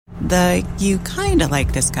You kind of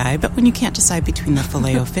like this guy, but when you can't decide between the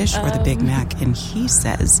Filet-O-Fish or the Big Mac, and he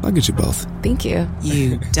says, I'll get you both. Thank you.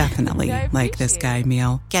 You definitely like this guy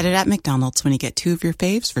meal. Get it at McDonald's when you get 2 of your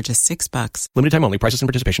faves for just $6. Limited time only. Prices and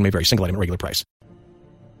participation may vary. Single item at regular price.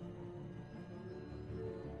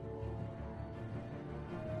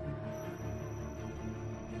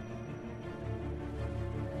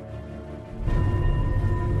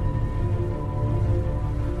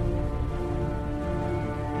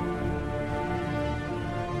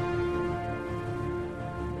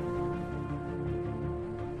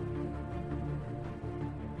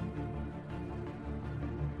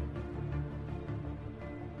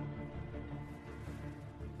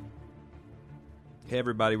 Hey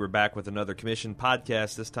everybody, we're back with another commissioned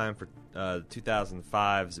podcast, this time for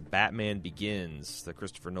 2005's Batman Begins, the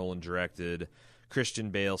Christopher Nolan directed, Christian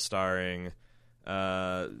Bale starring,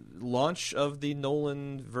 launch of the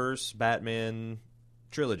Nolan-verse Batman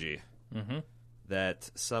trilogy. Mm-hmm. That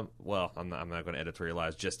I'm not going to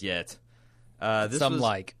editorialize just yet. How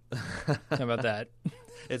about that?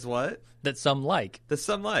 It's what? That some like. That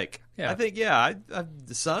some like. Yeah. I think,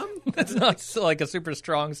 some? That's not like a super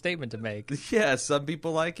strong statement to make. Yeah, some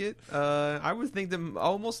people like it. I would think that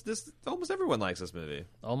almost everyone likes this movie.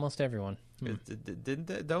 Almost everyone. Didn't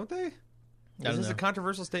they? Don't they? Is this know. a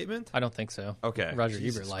controversial statement? I don't think so. Okay. Roger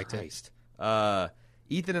Jesus Ebert liked Christ.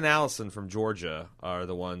 Ethan and Allison from Georgia are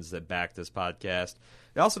the ones that backed this podcast.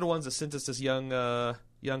 They're also the ones that sent us this young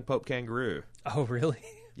Pope kangaroo. Oh, really?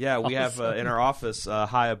 Yeah, we have in our office,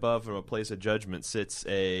 high above from a place of judgment, sits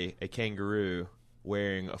a kangaroo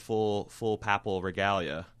wearing a full papal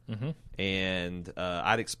regalia. Mm-hmm. And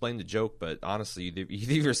I'd explain the joke, but honestly,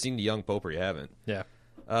 you've either seen the young Pope or you haven't. Yeah.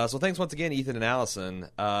 So thanks once again, Ethan and Allison.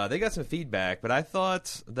 They got some feedback, but I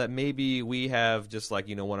thought that maybe we have just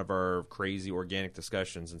one of our crazy organic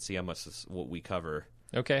discussions and see how much what we cover.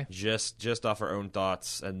 Okay. Just off our own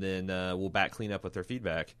thoughts, and then we'll back clean up with their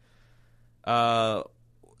feedback.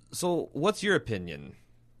 So what's your opinion?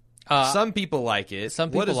 Some people like it.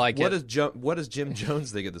 Some people like it. What does Jim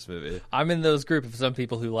Jones think of this movie? I'm in those group of some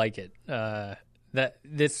people who like it. That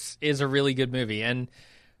this is a really good movie, and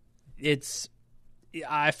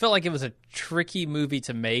I felt like it was a tricky movie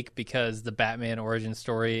to make because the Batman origin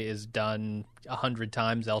story is done 100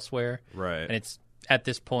 times elsewhere, right? And it's at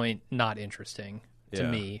this point not interesting to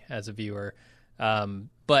me as a viewer.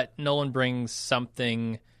 But Nolan brings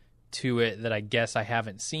something to it that I guess I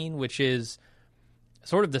haven't seen, which is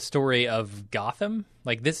sort of the story of Gotham.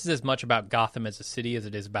 Like, this is as much about Gotham as a city as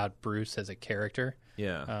it is about Bruce as a character.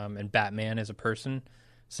 Yeah. And Batman as a person.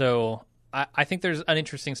 So I think there's an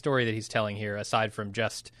interesting story that he's telling here, aside from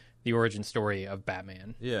just the origin story of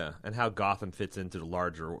Batman. Yeah, and how Gotham fits into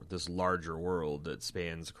this larger world that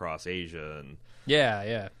spans across Asia. And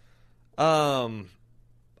yeah.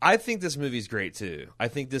 I think this movie's great too. I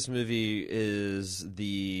think this movie is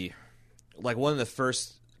one of the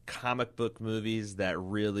first comic book movies that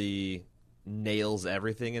really nails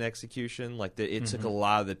everything in execution. It took a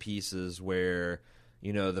lot of the pieces where,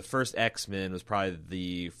 the first X-Men was probably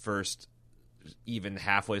the first even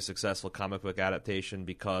halfway successful comic book adaptation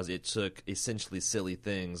because it took essentially silly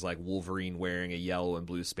things like Wolverine wearing a yellow and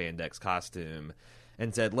blue spandex costume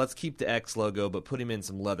and said, let's keep the X logo, but put him in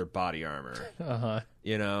some leather body armor. Uh-huh.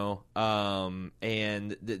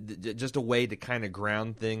 And just a way to kind of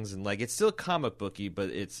ground things. And, it's still comic booky, but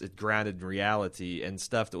it's grounded in reality and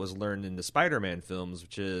stuff that was learned in the Spider-Man films,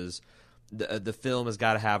 which is the film has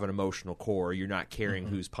got to have an emotional core. You're not caring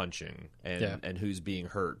who's punching and who's being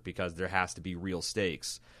hurt because there has to be real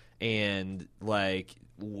stakes. And,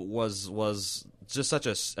 was just such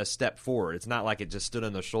a step forward. It's not like it just stood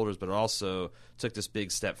on their shoulders, but it also took this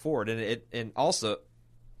big step forward. And also,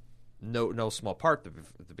 no small part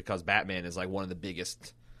because Batman is one of the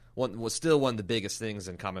biggest, was still one of the biggest things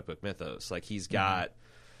in comic book mythos. He's got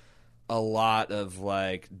a lot of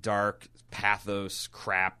dark pathos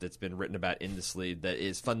crap that's been written about endlessly that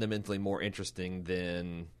is fundamentally more interesting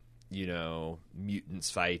than mutants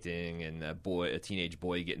fighting and a teenage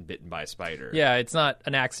boy getting bitten by a spider. Yeah, it's not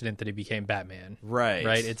an accident that he became Batman. Right.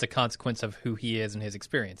 It's a consequence of who he is and his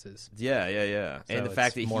experiences. Yeah. So and the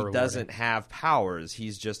fact that he rewarding. doesn't have powers,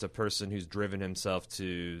 he's just a person who's driven himself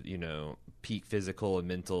to, peak physical and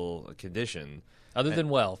mental condition. Other than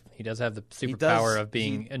wealth, he does have the superpower of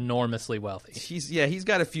being enormously wealthy. He's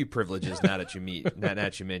got a few privileges now that you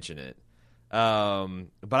mention it.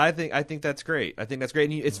 But I think that's great. And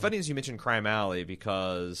it's funny as you mentioned Crime Alley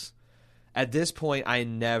because At this point, I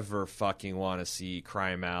never fucking want to see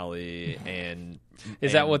Crime Alley and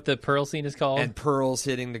Is that what the Pearl scene is called? And Pearl's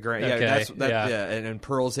hitting the ground. Okay, Yeah, and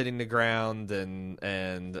Pearl's hitting the ground and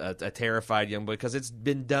a terrified young boy, because it's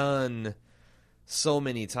been done so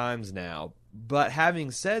many times now. But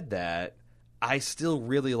having said that, I still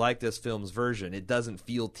really like this film's version. It doesn't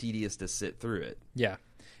feel tedious to sit through it. Yeah.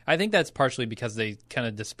 I think that's partially because they kind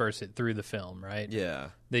of disperse it through the film, right? Yeah.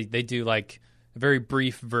 They do like a very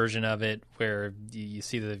brief version of it where you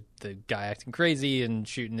see the guy acting crazy and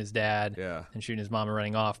shooting his dad and shooting his mom and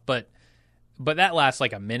running off. But that lasts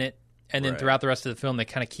like a minute. And then throughout the rest of the film, they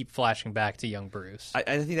kind of keep flashing back to young Bruce. I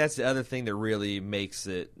think that's the other thing that really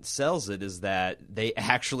sells it, is that they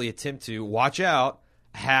actually attempt to, watch out,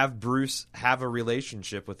 have Bruce have a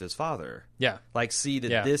relationship with his father. Yeah. Like, see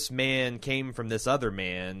that this man came from this other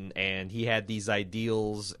man, and he had these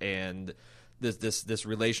ideals and this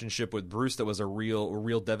relationship with Bruce that was a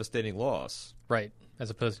real devastating loss. Right. As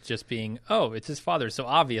opposed to just being, oh, it's his father, so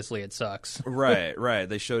obviously it sucks. Right.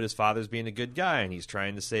 They showed his father's being a good guy, and he's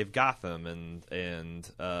trying to save Gotham, and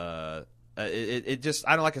it just,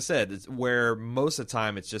 I don't, like I said, it's where most of the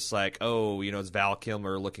time it's just like, oh, it's Val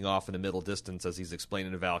Kilmer looking off in the middle distance as he's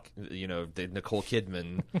explaining to Nicole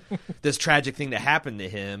Kidman this tragic thing that happened to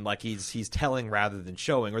him, like he's telling rather than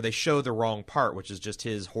showing, or they show the wrong part, which is just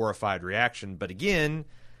his horrified reaction. But again,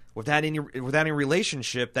 without any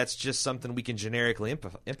relationship, that's just something we can generically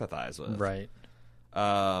empathize with. Right.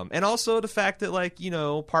 And also the fact that, like,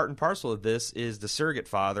 part and parcel of this is the surrogate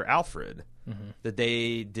father, Alfred, that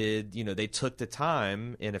they did, they took the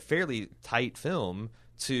time in a fairly tight film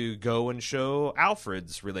to go and show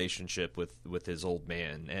Alfred's relationship with his old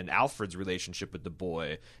man and Alfred's relationship with the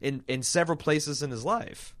boy in several places in his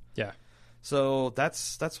life. Yeah. So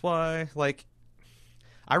that's why, like,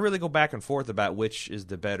 I really go back and forth about which is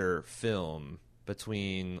the better film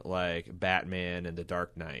between, like, Batman and The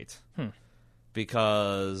Dark Knight.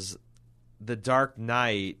 Because The Dark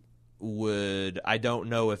Knight I don't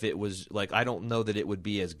know if it was, like, I don't know that it would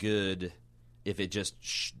be as good if it just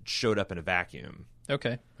showed up in a vacuum.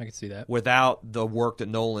 Okay, I can see that. Without the work that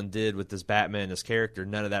Nolan did with this Batman, this character,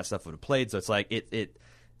 none of that stuff would have played. So it's like, it's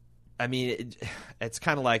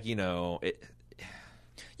kind of like,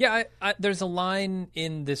 Yeah, there's a line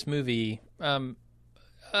in this movie,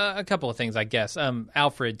 a couple of things, I guess.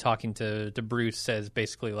 Alfred talking to Bruce says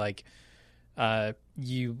basically, like,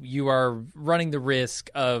 you are running the risk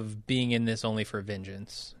of being in this only for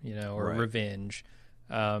vengeance, or revenge.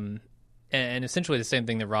 And essentially the same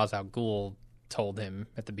thing that Ra's al Ghul told him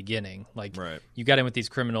at the beginning. Like, you got in with these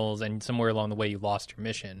criminals, and somewhere along the way you lost your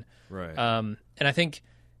mission. Right. And I think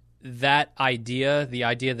that idea, the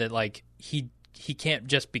idea that, like, he can't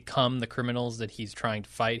just become the criminals that he's trying to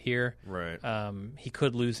fight here. Right. He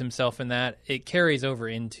could lose himself in that. It carries over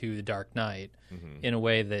into The Dark Knight in a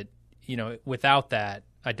way that, without that,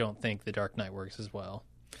 I don't think The Dark Knight works as well.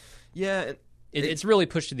 Yeah. It's really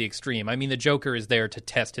pushed to the extreme. I mean, the Joker is there to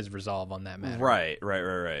test his resolve on that matter. Right.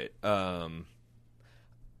 Oh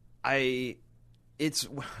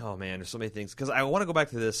man, there's so many things. Because I want to go back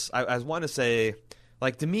to this. I want to say,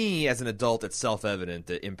 like, to me, as an adult, it's self-evident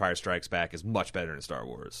that Empire Strikes Back is much better than Star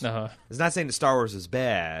Wars. It's not saying that Star Wars is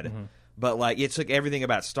bad, but, like, it took everything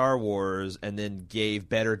about Star Wars and then gave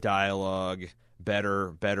better dialogue,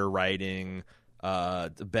 better writing,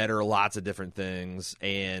 better lots of different things,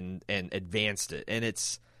 and advanced it. And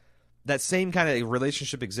it's that same kind of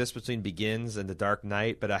relationship exists between Begins and The Dark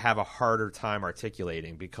Knight, but I have a harder time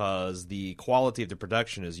articulating because the quality of the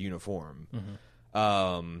production is uniform.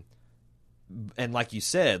 And like you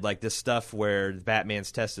said, like, this stuff where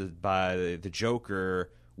Batman's tested by the Joker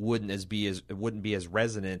wouldn't be as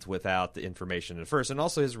resonant without the information at first, and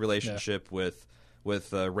also his relationship with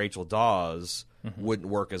Rachel Dawes wouldn't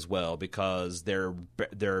work as well because they're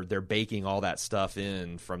baking all that stuff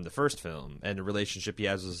in from the first film, and the relationship he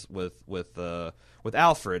has with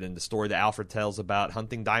Alfred, and the story that Alfred tells about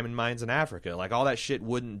hunting diamond mines in Africa, like, all that shit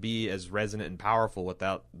wouldn't be as resonant and powerful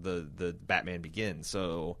without the Batman Begins.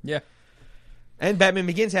 So yeah. And Batman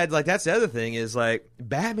Begins had, like, that's the other thing, is, like,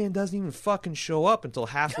 Batman doesn't even fucking show up until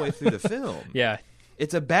halfway through the film. Yeah.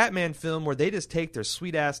 It's a Batman film where they just take their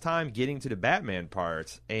sweet-ass time getting to the Batman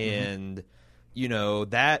part. And,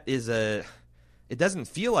 that is it doesn't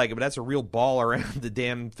feel like it, but that's a real ball around the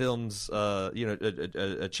damn film's,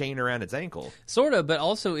 a chain around its ankle. Sort of, but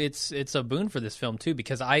also it's a boon for this film, too,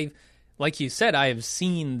 because like you said, I have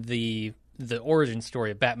seen the origin story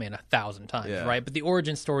of Batman 1,000 times, right? But the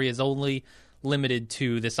origin story is only limited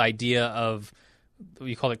to this idea of,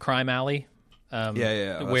 you call it Crime Alley,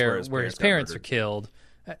 where his parents are killed,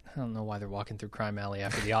 I don't know why they're walking through Crime Alley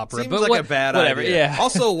after the opera. Seems but like a bad whatever, idea. Yeah.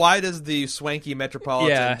 Also, why does the swanky Metropolitan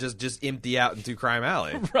Yeah. just empty out into Crime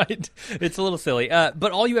Alley? Right. It's a little silly.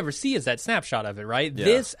 But all you ever see is that snapshot of it, right? Yeah.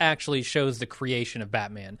 This actually shows the creation of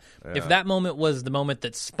Batman. Yeah. If that moment was the moment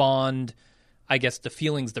that spawned, I guess, the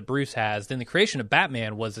feelings that Bruce has, then the creation of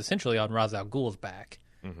Batman was essentially on Ra's al Ghul's back.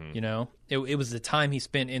 Mm-hmm. You know? It was the time he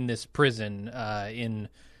spent in this prison in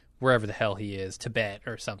wherever the hell he is, Tibet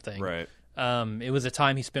or something. Right. It was a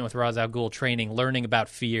time he spent with Ra's al Ghul training, learning about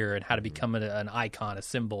fear and how to become an icon, a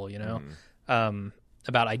symbol, you know,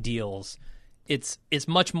 about ideals. It's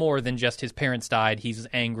much more than just his parents died. He's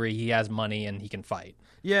angry, he has money, and he can fight.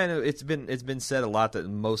 Yeah, no, it's been said a lot that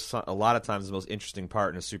a lot of times the most interesting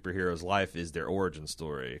part in a superhero's life is their origin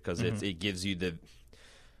story, because it gives you the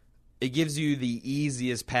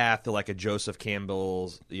easiest path to like a Joseph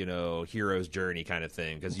Campbell's, hero's journey kind of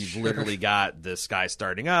thing, because you've literally got this guy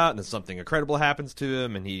starting out and then something incredible happens to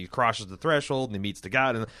him and he crosses the threshold and he meets the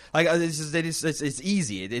God, and like it's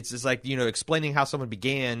easy. It's just like, explaining how someone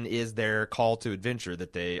began is their call to adventure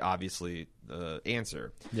that they obviously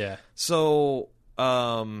answer. Yeah. So,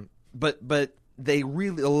 but they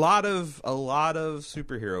really a lot of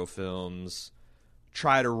superhero films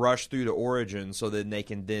try to rush through the origin so that they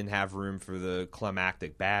can then have room for the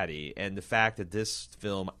climactic baddie. And the fact that this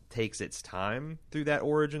film takes its time through that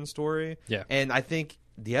origin story. Yeah. And I think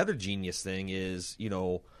the other genius thing is,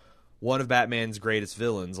 one of Batman's greatest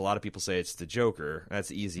villains, a lot of people say it's the Joker. That's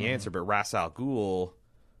the easy answer. But Ra's al Ghul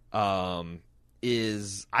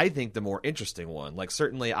is, I think, the more interesting one. Like,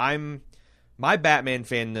 certainly my Batman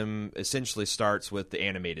fandom essentially starts with the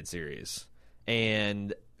animated series.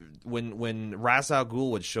 And when Ra's al Ghul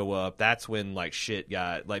would show up, that's when like shit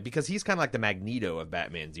got like, because he's kind of like the Magneto of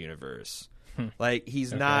Batman's universe. Like,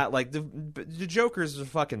 he's not like the Joker's a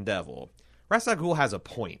fucking devil. Ra's al Ghul has a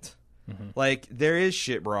point. Like, there is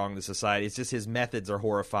shit wrong in society. It's just his methods are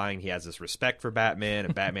horrifying. He has this respect for Batman,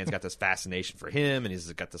 and Batman's got this fascination for him, and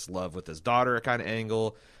he's got this love with his daughter kind of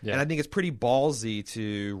angle. Yeah. And I think it's pretty ballsy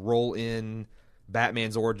to roll in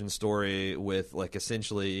Batman's origin story with like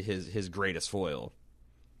essentially his greatest foil.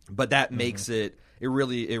 But that makes it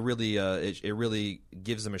really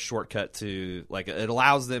gives them a shortcut to, like, it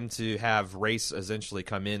allows them to have race essentially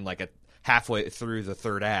come in like halfway through the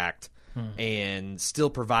third act and still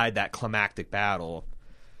provide that climactic battle.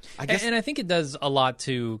 I guess, and I think it does a lot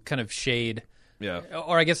to kind of shade,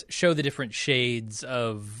 or I guess show the different shades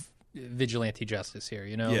of vigilante justice here.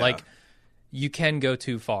 Like, you can go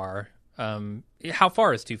too far. How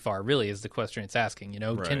far is too far? Really, is the question it's asking.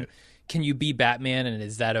 Right. Can you be Batman, and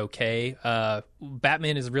is that okay?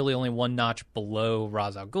 Batman is really only one notch below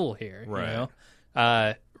Ra's al Ghul here. Right.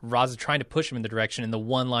 Ra's is trying to push him in the direction, and the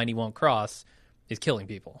one line he won't cross is killing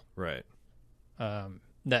people. Right.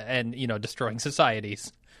 Destroying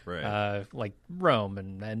societies. Right. Like Rome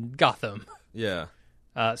and Gotham. Yeah.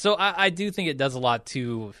 So I do think it does a lot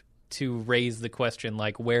to raise the question,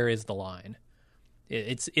 like, where is the line?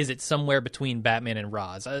 Is it somewhere between Batman and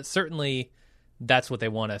Ra's? Certainly, that's what they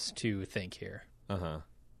want us to think here.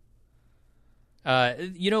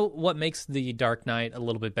 What makes The Dark Knight a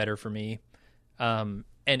little bit better for me? And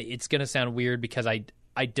it's going to sound weird because I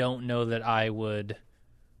don't know that I would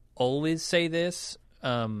always say this.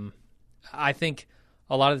 I think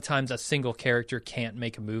a lot of the times a single character can't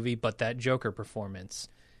make a movie, but that Joker performance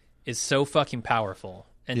is so fucking powerful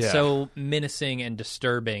and so menacing and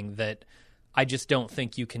disturbing that I just don't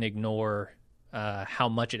think you can ignore how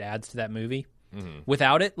much it adds to that movie.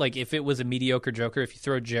 Without it, like, if it was a mediocre Joker, if you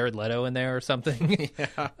throw Jared Leto in there or something,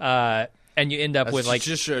 and you end up with like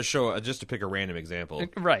just to pick a random example,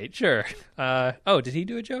 right? Sure. Did he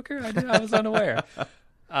do a Joker? I was unaware.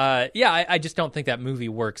 I just don't think that movie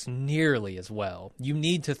works nearly as well. You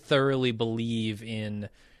need to thoroughly believe in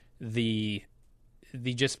the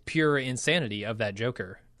just pure insanity of that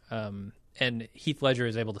Joker, and Heath Ledger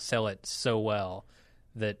is able to sell it so well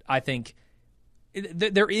that I think.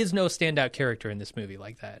 There is no standout character in this movie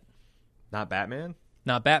like that. Not Batman?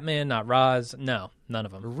 Not Batman, not Ra's. No, none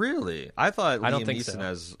of them. Really? I thought Liam think Neeson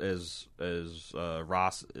as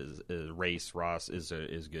Ross Ross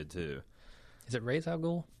is good too. Is it Ra's al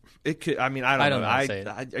Ghul? It could. I mean, I don't know. Are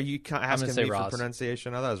you asking me Ross for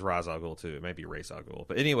pronunciation? I thought it was Ra's al Ghul too. It might be Ra's al Ghul.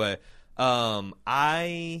 But anyway,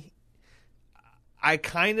 I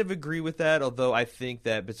kind of agree with that, although I think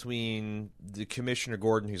that between the Commissioner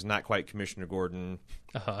Gordon, who's not quite Commissioner Gordon,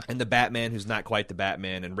 and the Batman, who's not quite the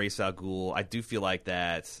Batman, and Ra's al Ghul, I do feel like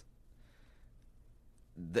that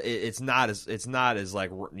it's not as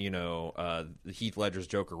like, Heath Ledger's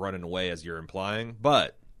Joker running away as you're implying.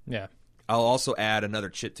 But yeah, I'll also add another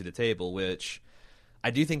chip to the table, which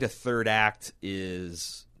I do think the third act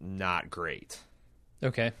is not great.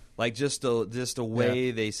 Okay. Like just the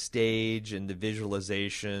way they stage and the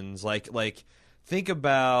visualizations, like think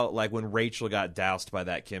about like when Rachel got doused by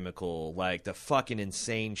that chemical, like the fucking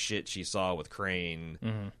insane shit she saw with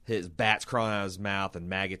Crane, his bats crawling out of his mouth and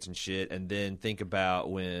maggots and shit, and then think about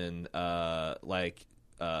when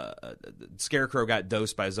Scarecrow got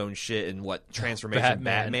dosed by his own shit and what transformation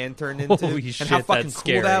Batman turned into, Holy and shit, how fucking that's cool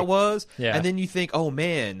scary. that was. Yeah. And then you think, oh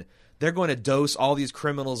man, they're going to dose all these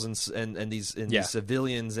criminals and these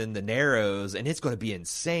civilians in the Narrows, and it's going to be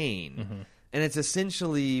insane. And it's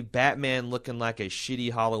essentially Batman looking like a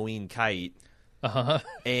shitty Halloween kite,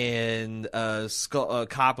 and a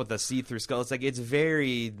cop with a see-through skull. It's like, it's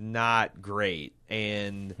very not great.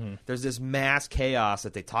 And there's this mass chaos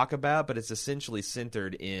that they talk about, but it's essentially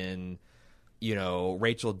centered in,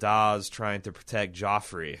 Rachel Dawes trying to protect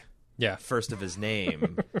Joffrey. Yeah. First of his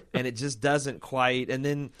name. And it just doesn't quite. And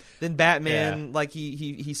then Batman, like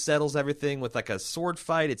he settles everything with like a sword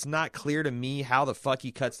fight. It's not clear to me how the fuck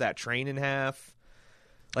he cuts that train in half.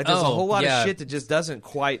 Like there's a whole lot of shit that just doesn't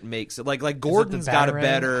quite make sense. Like Gordon's got a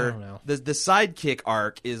better the sidekick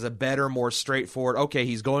arc is a better, more straightforward. Okay,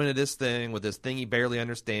 he's going to this thing with this thing he barely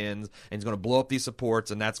understands, and he's going to blow up these supports,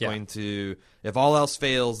 and that's going to, if all else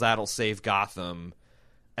fails, that'll save Gotham.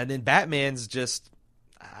 And then Batman's just,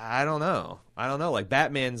 I don't know. Like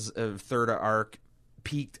Batman's third arc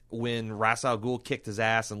peaked when Ra's al Ghul kicked his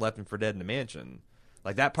ass and left him for dead in the mansion.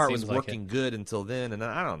 Like that part was working good until then, and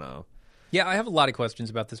I don't know. Yeah, I have a lot of questions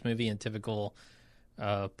about this movie in typical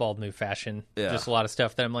bald move fashion. Yeah. Just a lot of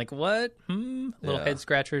stuff that I'm like, what? Little head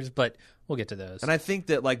scratchers, but we'll get to those. And I think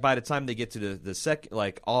that like by the time they get to the second,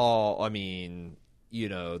 like the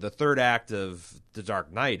third act of The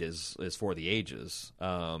Dark Knight is for the ages.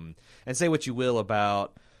 And say what you will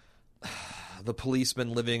about the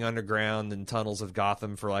policemen living underground in tunnels of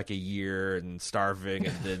Gotham for like a year and starving,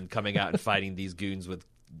 and then coming out and fighting these goons with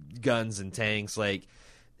guns and tanks. Like,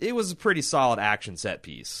 it was a pretty solid action set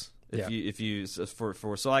piece.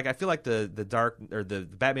 So like I feel like the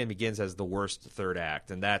Batman Begins has the worst third act,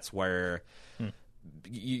 and that's where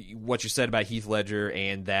what you said about Heath Ledger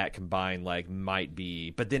and that combined like might be.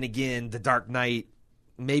 But then again, The Dark Knight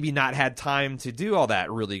maybe not had time to do all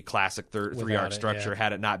that really classic three arc structure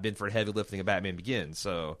had it not been for heavy lifting of Batman Begins.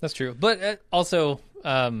 So that's true. But also,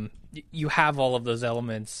 you have all of those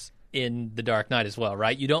elements in The Dark Knight as well,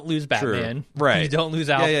 right? You don't lose Batman. True. Right. You don't lose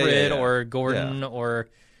Alfred or Gordon or...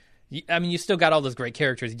 I mean, you still got all those great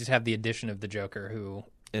characters. You just have the addition of the Joker who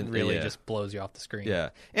really just blows you off the screen.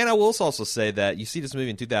 Yeah. And I will also say that you see this movie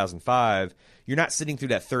in 2005, you're not sitting through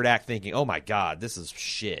that third act thinking, oh my God, this is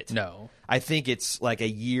shit. No. I think it's like a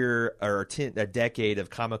year or a decade of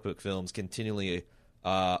comic book films continually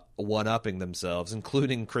one-upping themselves,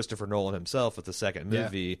 including Christopher Nolan himself with the second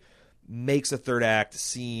movie, makes a third act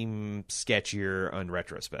seem sketchier on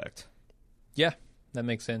retrospect. Yeah, that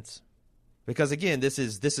makes sense. Because again, this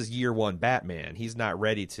is year one Batman. He's not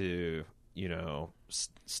ready to,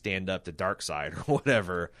 stand up to Darkseid or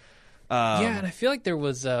whatever. And I feel like there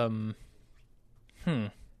was I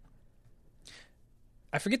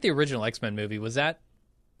forget the original X-Men movie. Was that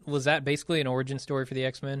basically an origin story for the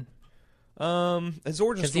X-Men? His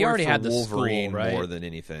origin story already for had the Wolverine school, right? more than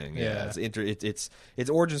anything. Yeah. It's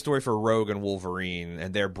origin story for Rogue and Wolverine,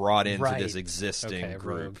 and they're brought into this existing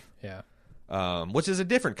group. Rogue. Yeah. Which is a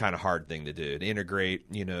different kind of hard thing to do, to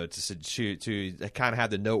integrate, to kind of have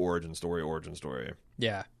the no origin story.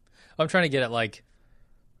 Yeah. I'm trying to get at like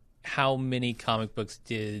how many comic book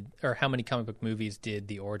movies did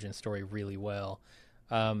the origin story really well.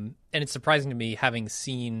 And it's surprising to me, having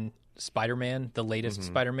seen Spider-Man, the latest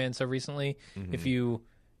Spider-Man so recently, if you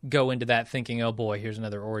go into that thinking, oh boy, here's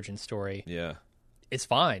another origin story. Yeah. It's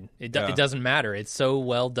fine. It doesn't matter. It's so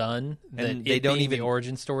well done that the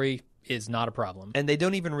origin story is not a problem. And they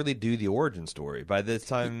don't even really do the origin story by this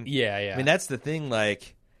time. Yeah. I mean, that's the thing,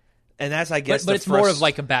 like, and that's, I guess, but it's more of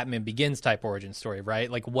like a Batman Begins type origin story, right?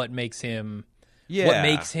 Like what makes him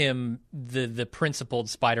the principled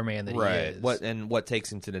Spider-Man that he is. What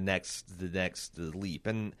takes him to the next leap.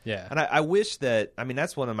 And I wish that, I mean,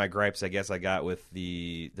 that's one of my gripes, I guess, I got with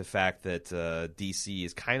the fact that DC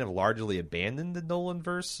has kind of largely abandoned the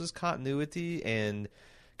Nolan-verse continuity and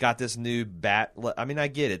got this new I mean, I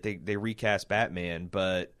get it. They recast Batman,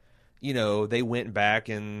 but they went back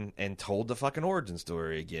and told the fucking origin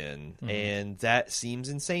story again. And that seems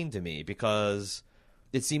insane to me, because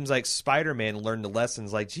it seems like Spider-Man learned the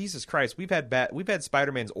lessons. Like, Jesus Christ, we've had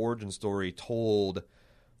Spider-Man's origin story told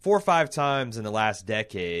 4 or 5 times in the last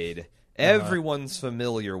decade. Everyone's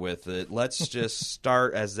familiar with it. Let's just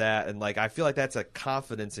start as that. And like, I feel like that's a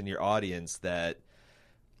confidence in your audience that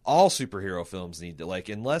all superhero films need to, like,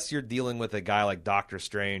 unless you're dealing with a guy like Doctor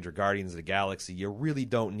Strange or Guardians of the Galaxy, you really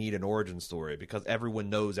don't need an origin story because everyone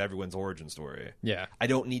knows everyone's origin story. Yeah. I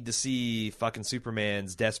don't need to see fucking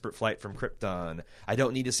Superman's desperate flight from Krypton. I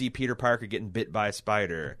don't need to see Peter Parker getting bit by a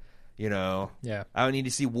spider. You know, yeah. I don't need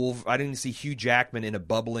to see I didn't see Hugh Jackman in a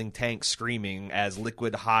bubbling tank screaming as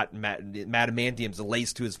liquid hot madamantium's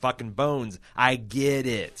laced to his fucking bones. I get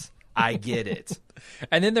it.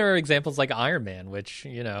 And then there are examples like Iron Man, which,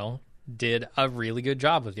 you know, did a really good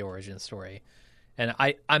job with the origin story. And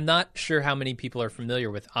I'm not sure how many people are familiar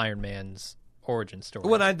with Iron Man's origin story.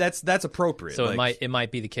 Well, that's appropriate. So like, it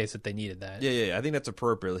might be the case that they needed that. Yeah. I think that's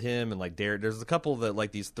appropriate. Him and like Derek. There's a couple that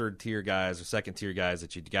like these third tier guys or second tier guys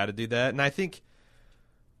that you got to do that. And I think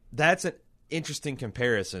that's an interesting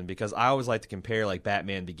comparison because I always like to compare like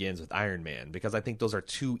Batman Begins with Iron Man because I think those are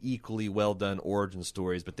two equally well done origin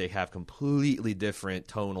stories, but they have completely different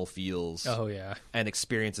tonal feels. Oh yeah, and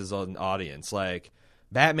experiences on an audience. Like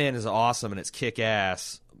Batman is awesome and it's kick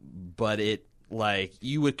ass, but it. Like,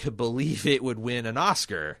 you could believe it would win an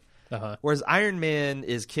Oscar. Uh-huh. Whereas Iron Man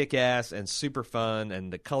is kick-ass and super fun,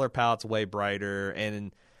 and the color palette's way brighter.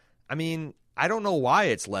 And, I mean, I don't know why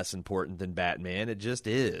it's less important than Batman. It just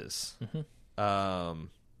is. Mm-hmm.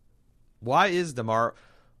 Why is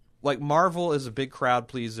Marvel is a big crowd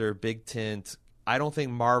pleaser, big tent. I don't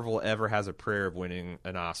think Marvel ever has a prayer of winning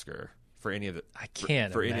an Oscar for any of it. I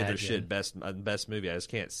can't for imagine. any of their shit. Best movie. I just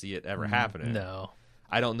can't see it ever happening. No.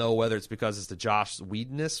 I don't know whether it's because it's the Joss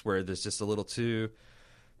Whedonness where there's just a little too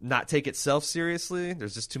not take itself seriously.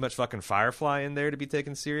 There's just too much fucking Firefly in there to be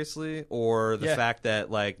taken seriously, or the fact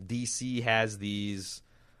that like DC has these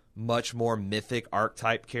much more mythic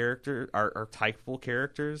archetypal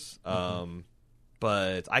characters.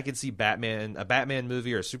 But I could see a Batman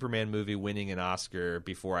movie or a Superman movie winning an Oscar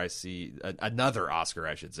before I see another Oscar,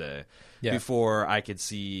 I should say, before I could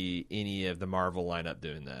see any of the Marvel lineup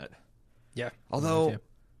doing that. Yeah. Although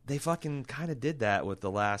they fucking kind of did that with the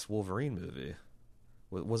last Wolverine movie.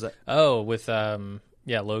 Was it? Oh, with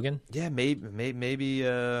Logan? Yeah, maybe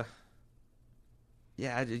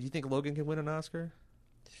yeah, do you think Logan can win an Oscar?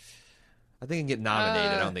 I think he can get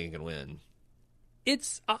nominated. I don't think he can win.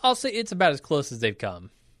 I'll say it's about as close as they've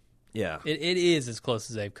come. Yeah. It is as close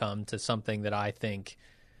as they've come to something that I think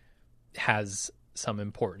has some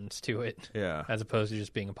importance to it. Yeah. As opposed to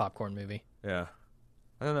just being a popcorn movie. Yeah.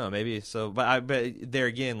 I don't know, maybe so, but there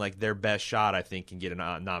again, like their best shot, I think, can get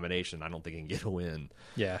a nomination. I don't think it can get a win.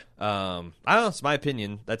 Yeah. I don't know. It's my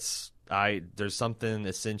opinion. There's something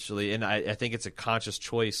essentially, and I think it's a conscious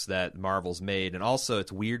choice that Marvel's made, and also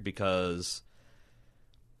it's weird because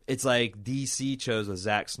it's like DC chose with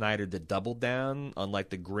Zack Snyder to double down on like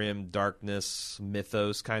the grim darkness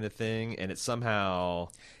mythos kind of thing, and it somehow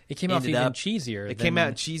came off even cheesier. It came out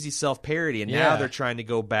in cheesy self-parody, and now they're trying to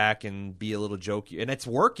go back and be a little jokey, and it's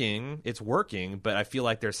working. It's working, but I feel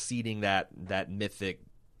like they're seeding that mythic,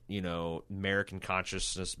 American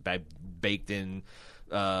consciousness baked in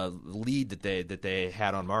lead that they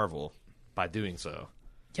had on Marvel by doing so.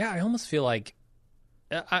 Yeah, I almost feel like.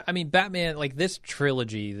 I mean, Batman, like this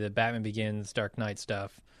trilogy, the Batman Begins, Dark Knight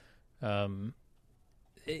stuff,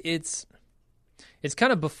 it's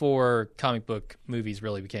kind of before comic book movies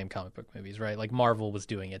really became comic book movies, right? Like Marvel was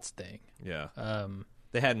doing its thing. Yeah.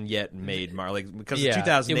 They hadn't yet made Marvel, because in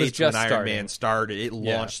 2008 when Iron Man started, it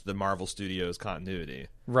Yeah. launched the Marvel Studios continuity.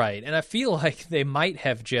 Right, and I feel like they might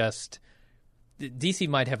have DC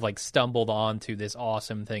might have like stumbled onto this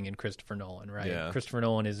awesome thing in Christopher Nolan, right? Yeah. Christopher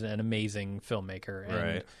Nolan is an amazing filmmaker,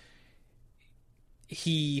 and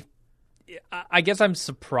I guess I'm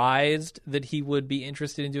surprised that he would be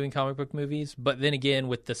interested in doing comic book movies, but then again,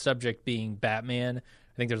 with the subject being Batman,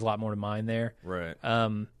 I think there's a lot more to mine there. Right.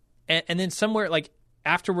 And then somewhere like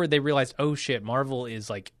afterward, they realized, oh shit, Marvel is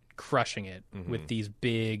like crushing it with these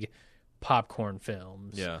big popcorn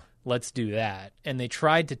films. Yeah. Let's do that. And they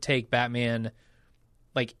tried to take Batman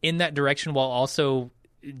like in that direction while also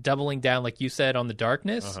doubling down, like you said, on the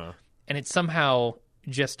darkness. And it somehow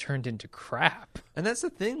just turned into crap. And that's the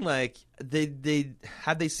thing, like they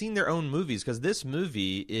seen their own movies, because this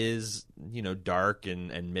movie is, dark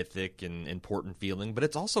and mythic and important feeling, but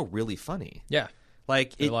it's also really funny. Yeah.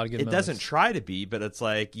 Like a lot of good it doesn't moments. try to be, but it's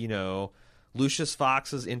like, Lucius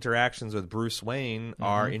Fox's interactions with Bruce Wayne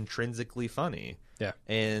are intrinsically funny. Yeah.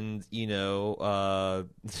 And,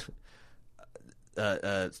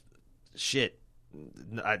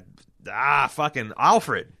 fucking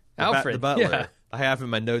Alfred. Alfred, the butler. yeah. I have in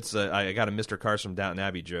my notes. I got a Mr. Carson from Downton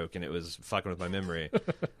Abbey joke, and it was fucking with my memory.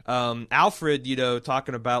 Alfred,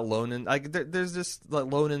 talking about loaning, like there's this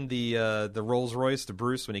loaning the Rolls Royce to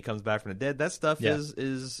Bruce when he comes back from the dead. That stuff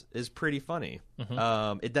is pretty funny.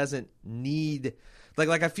 Mm-hmm. It doesn't need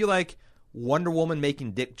like I feel like Wonder Woman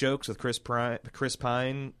making dick jokes with Chris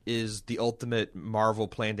Pine is the ultimate Marvel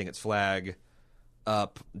planting its flag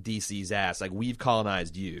up DC's ass. Like, we've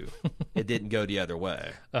colonized you. It didn't go the other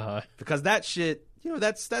way. Because that shit,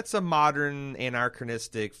 that's a modern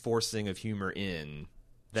anachronistic forcing of humor in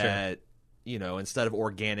that, instead of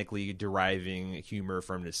organically deriving humor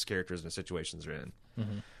from the characters and the situations they're in.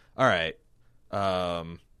 Mm-hmm. All right.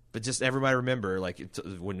 But just everybody remember, like,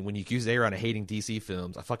 when you accuse Aaron of hating DC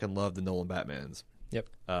films, I fucking love the Nolan Batmans. Yep.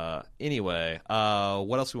 Anyway,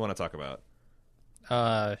 what else we want to talk about?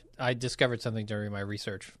 I discovered something during my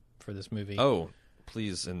research for this movie. Oh,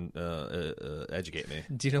 please educate me.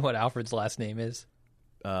 Do you know what Alfred's last name is?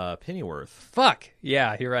 Pennyworth. Fuck.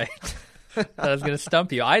 Yeah, you're right. I was going to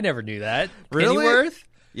stump you. I never knew that. Really? Pennyworth?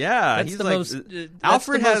 Yeah. That's he's the like, most, Alfred that's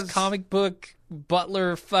the has most comic book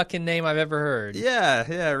butler fucking name I've ever heard. Yeah,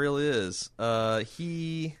 it really is.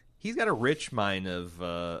 He's got a rich mind of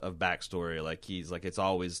backstory. Like, it's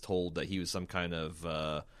always told that he was some kind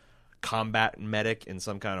of combat medic in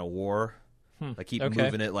some kind of war. Like, keep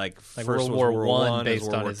moving it like first World was War World War I based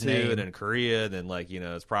World on War his II, name. and then Korea, and then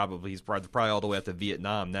he's probably all the way up to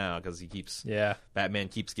Vietnam now because he keeps Batman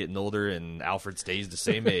keeps getting older and Alfred stays the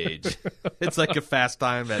same age. It's like a fast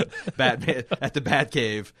time at Batman at the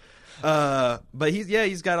Batcave. But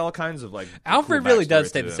he's got all kinds of like. Alfred cool really does backstory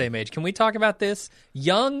stay to the him. same age. Can we talk about this?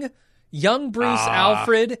 Young Bruce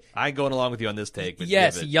Alfred. I ain't going along with you on this take. But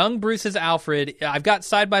Yes, give it. young Bruce's Alfred. I've got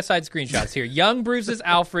side-by-side screenshots here. Young Bruce's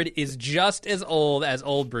Alfred is just as old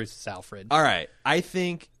Bruce's Alfred. All right, I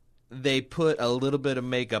think they put a little bit of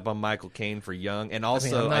makeup on Michael Caine for young, and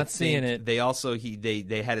also I'm not I think seeing it. They also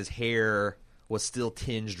they had his hair was still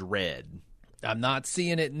tinged red. I'm not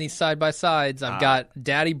seeing it in these side-by-sides. I've got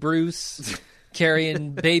Daddy Bruce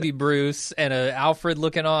carrying Baby Bruce and Alfred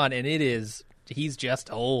looking on, and he's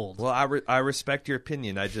just old. Well, I respect your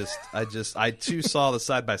opinion. I too saw the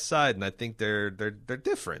side by side, and I think they're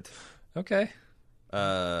different. Okay.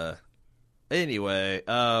 Anyway,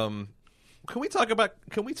 can we talk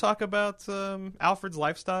about Alfred's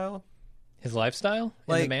lifestyle? His lifestyle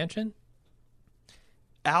in the mansion?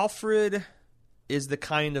 Alfred is the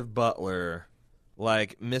kind of butler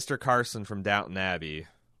like Mr. Carson from Downton Abbey.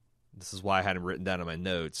 This is why I had him written down in my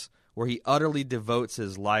notes, where he utterly devotes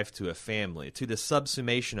his life to a family, to the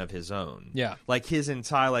subsumation of his own. Yeah. Like his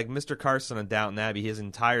entire, like Mr. Carson on Downton Abbey, his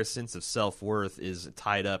entire sense of self-worth is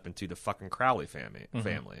tied up into the fucking Crowley family.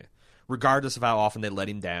 Regardless of how often they let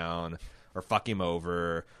him down or fuck him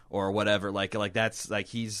over or whatever. Like that's, like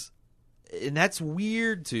and that's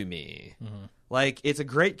weird to me. Mm-hmm. Like, it's a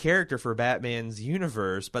great character for Batman's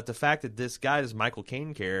universe, but the fact that this guy, this Michael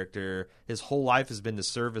Caine character, his whole life has been to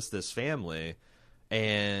service this family.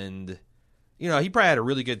 And, he probably had a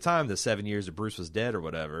really good time the 7 years that Bruce was dead or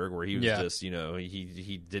whatever, where he was just,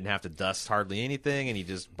 he didn't have to dust hardly anything, and he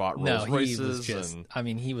just bought Rolls Royces. He was just,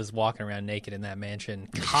 he was walking around naked in that mansion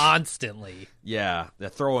constantly. Yeah,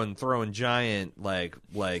 throwing giant, like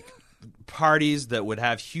parties that would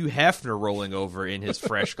have Hugh Hefner rolling over in his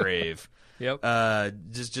fresh grave. Yep.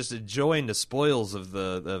 Just enjoying the spoils of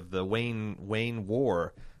the Wayne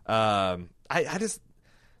War.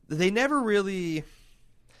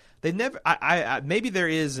 Maybe there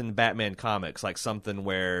is in Batman comics like something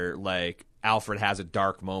where like Alfred has a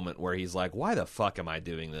dark moment where he's like, why the fuck am I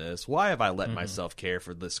doing this? Why have I let myself care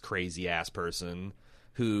for this crazy ass person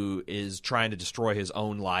who is trying to destroy his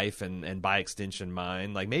own life and by extension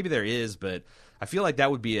mine? Like, maybe there is, but I feel like that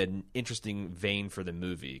would be an interesting vein for the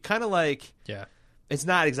movie. Kind of like, it's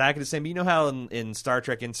not exactly the same. But you know how in Star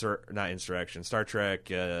Trek Star Trek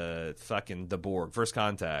fucking The Borg, First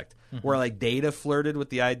Contact, where like Data flirted with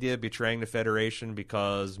the idea of betraying the Federation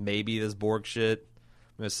because maybe this Borg shit,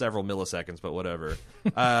 there's several milliseconds, but whatever.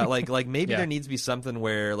 Like maybe there needs to be something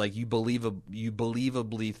where like you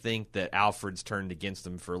believably think that Alfred's turned against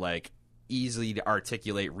him for like easily to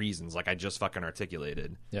articulate reasons, like I just fucking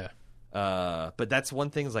articulated. Yeah. But that's one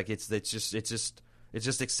thing. Is like it's just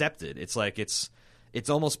accepted. It's like it's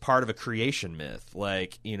almost part of a creation myth.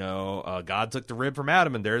 Like, God took the rib from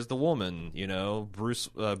Adam, and there's the woman.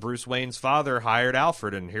 Bruce Wayne's father hired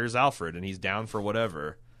Alfred, and here's Alfred, and he's down for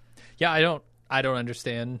whatever. Yeah, I don't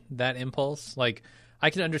understand that impulse. Like, I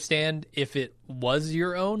can understand if it was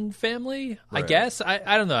your own family. Right. I guess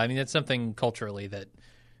I don't know. I mean, it's something culturally that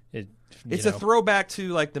It's a throwback to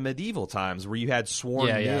like the medieval times where you had sworn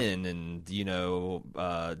men and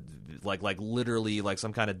like literally like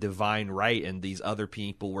some kind of divine right, and these other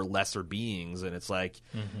people were lesser beings, and it's like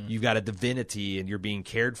you've got a divinity and you're being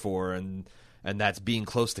cared for, and that's being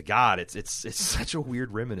close to God. It's such a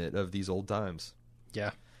weird remnant of these old times.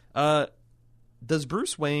 Yeah. Does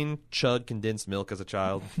Bruce Wayne chug condensed milk as a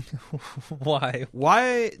child? Why?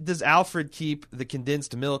 Why does Alfred keep the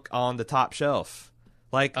condensed milk on the top shelf?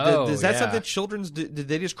 Like, is that something children's do? Did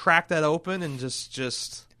they just crack that open and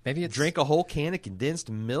just maybe drink a whole can of condensed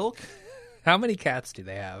milk? How many cats do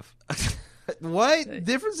they have? What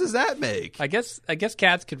difference does that make? I guess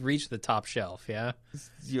cats could reach the top shelf. Yeah,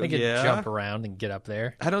 they could jump around and get up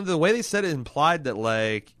there. I don't know. The way they said it implied that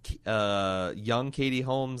like young Katie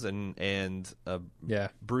Holmes and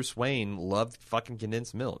Bruce Wayne loved fucking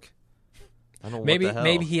condensed milk. I don't know what the hell.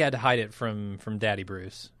 Maybe he had to hide it from Daddy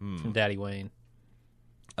Bruce, from Daddy Wayne.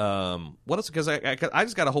 What else? Because I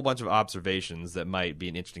just got a whole bunch of observations that might be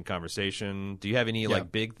an interesting conversation. Do you have any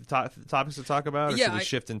like big topics to talk about, or should we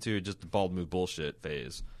shift into just the bald move bullshit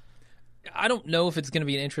phase? I don't know if it's going to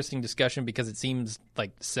be an interesting discussion because it seems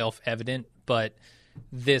like self-evident, but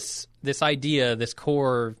this idea, this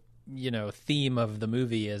core, theme of the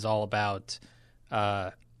movie is all about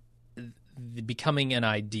becoming an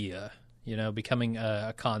idea, becoming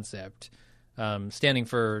a concept, standing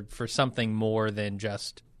for something more than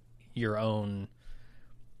just your own,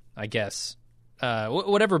 I guess.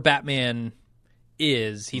 Whatever Batman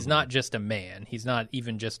is, he's not just a man. He's not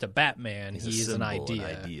even just a Batman. He's an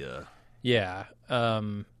idea. Yeah.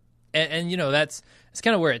 And that's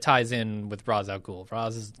kind of where it ties in with Ra's al Ghul.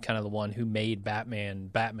 Ra's is kind of the one who made Batman,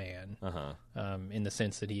 in the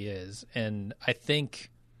sense that he is. And I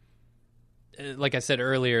think, like I said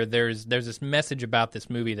earlier, there's this message about this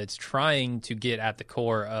movie that's trying to get at the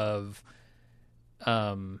core of,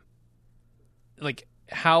 like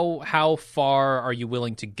how far are you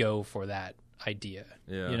willing to go for that idea?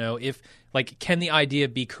 Yeah. If like, can the idea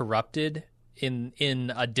be corrupted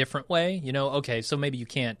in a different way? Okay, so maybe you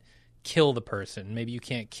can't kill the person, maybe you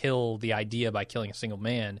can't kill the idea by killing a single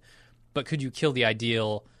man, but could you kill the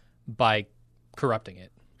ideal by corrupting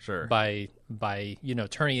it? Sure. By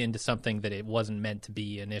turning it into something that it wasn't meant to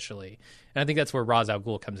be initially. And I think that's where Ra's al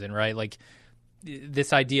Ghul comes in, right? Like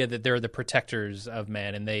this idea that they're the protectors of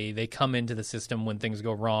men, and they come into the system when things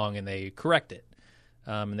go wrong and they correct it.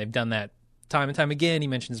 And they've done that time and time again. He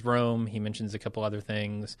mentions Rome. He mentions a couple other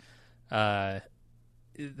things. That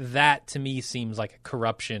to me seems like a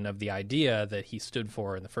corruption of the idea that he stood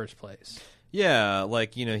for in the first place. Yeah,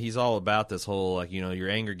 like, he's all about this whole, like, your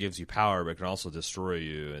anger gives you power, but it can also destroy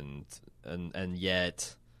you, and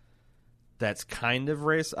yet that's kind of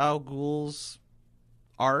Ra's al Ghul's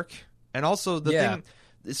arc. And also the thing,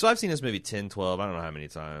 so I've seen this movie 10, 12, I don't know how many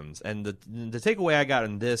times, and the takeaway I got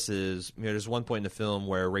in this is, there's one point in the film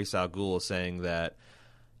where Ra's al Ghul is saying that,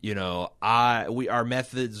 our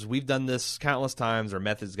methods, we've done this countless times. Our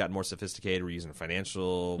methods got more sophisticated. We're using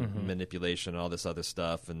financial manipulation and all this other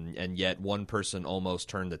stuff. And yet one person almost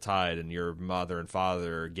turned the tide, and your mother and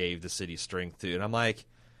father gave the city strength to. And I'm like,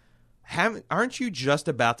 aren't you just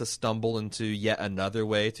about to stumble into yet another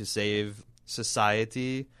way to save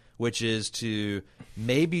society, which is to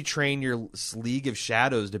maybe train your League of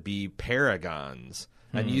Shadows to be paragons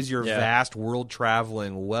and use your vast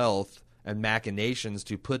world-traveling wealth and machinations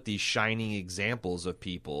to put these shining examples of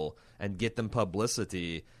people and get them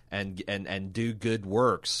publicity and do good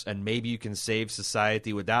works, and maybe you can save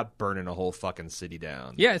society without burning a whole fucking city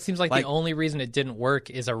down. Yeah, it seems like the only reason it didn't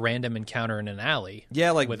work is a random encounter in an alley.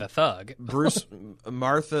 Yeah, like with a thug. Bruce,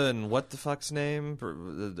 Martha, and what the fuck's name?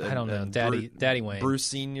 I don't know. Daddy Wayne. Bruce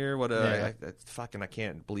Senior. What? I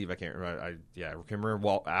can't believe I can't remember. I can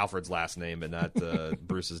remember Alfred's last name, but not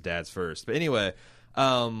Bruce's dad's first. But anyway,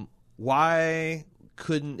 why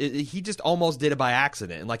couldn't he just almost did it by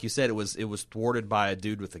accident? And like you said, it was thwarted by a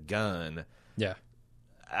dude with a gun. Yeah.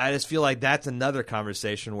 I just feel like that's another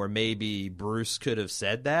conversation where maybe Bruce could have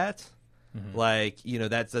said that. Mm-hmm. Like,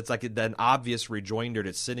 that's like an obvious rejoinder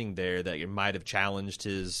that's sitting there that it might have challenged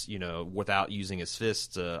his, without using his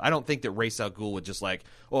fists. I don't think that Ra's al Ghul would just like,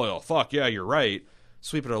 oh, fuck, yeah, you're right,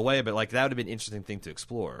 sweep it away. But like, that would have been an interesting thing to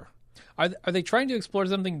explore. Are they trying to explore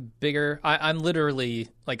something bigger? I'm literally,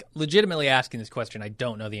 like, legitimately asking this question. I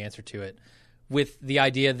don't know the answer to it. With the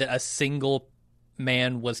idea that a single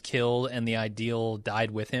man was killed and the ideal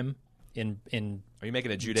died with him in Are you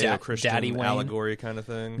making a Judeo-Christian allegory kind of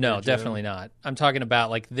thing? No, definitely not. I'm talking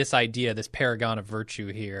about, like, this idea, this paragon of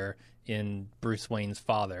virtue here in Bruce Wayne's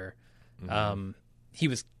father. Mm-hmm. He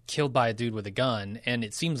was killed by a dude with a gun, and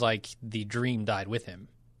it seems like the dream died with him.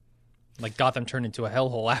 Like Gotham turned into a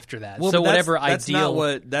hellhole after that. Well, so but whatever that's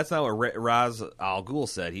ideal. That's not what Ra's al Ghul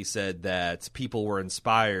said. He said that people were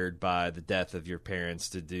inspired by the death of your parents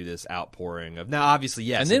to do this outpouring of. Now, obviously,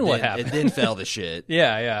 yes. And then what happened? It then fell to shit.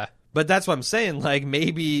 Yeah. But that's what I'm saying. Like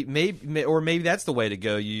maybe that's the way to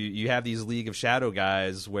go. You have these League of Shadow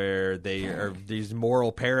guys where they are these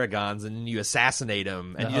moral paragons, and you assassinate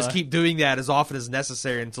them, and you just keep doing that as often as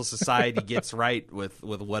necessary until society gets right with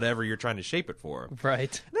whatever you're trying to shape it for.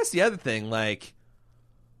 Right. And that's the other thing. Like,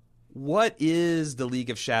 what is the League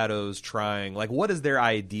of Shadows trying? Like, what is their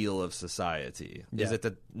ideal of society? Yeah. Is it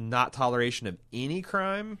the not toleration of any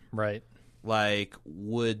crime? Right. Like,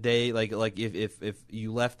 would they like if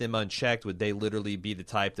you left them unchecked, would they literally be the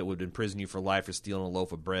type that would imprison you for life for stealing a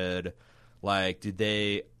loaf of bread? Like, did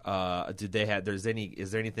they have? Is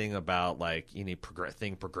there anything about like any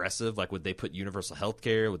progressive? Like, would they put universal health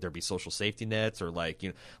care? Would there be social safety nets, or like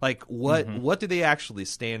what do they actually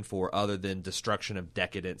stand for other than destruction of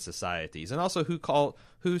decadent societies? And also,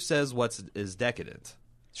 who says is decadent?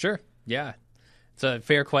 Sure. Yeah. It's a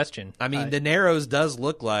fair question. I mean, the Narrows does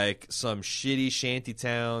look like some shitty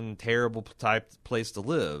shantytown, terrible type place to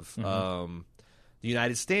live. The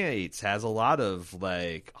United States has a lot of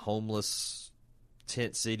like homeless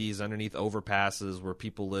tent cities underneath overpasses where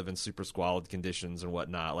people live in super squalid conditions and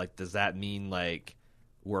whatnot. Like, does that mean like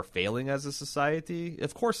we're failing as a society?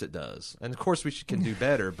 Of course it does, and of course we can do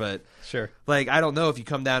better. But sure, like I don't know if you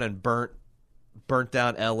come down and burnt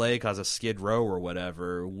down L.A. because of Skid Row or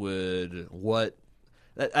whatever.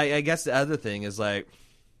 I guess the other thing is, like,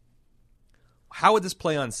 how would this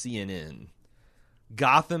play on CNN?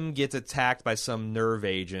 Gotham gets attacked by some nerve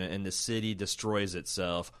agent and the city destroys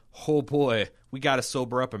itself. Oh boy, we got to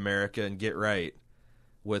sober up, America, and get right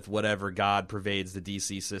with whatever God pervades the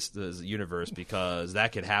DC universe, because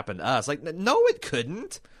that could happen to us. Like, no, it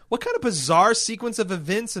couldn't. What kind of bizarre sequence of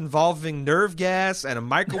events involving nerve gas and a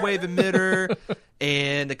microwave emitter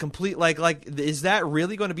and a complete like is that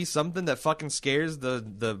really going to be something that fucking scares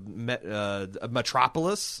the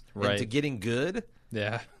metropolis into getting good?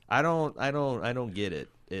 Yeah, I don't get it.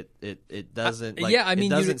 It doesn't. It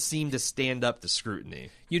doesn't seem to stand up to scrutiny.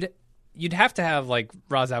 You'd have to have like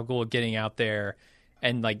Ra's al Ghul getting out there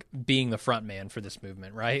and like being the front man for this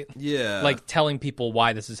movement, right? Yeah, like telling people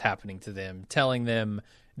why this is happening to them, telling them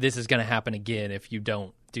this is going to happen again if you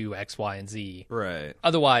don't do X, Y, and Z. Right.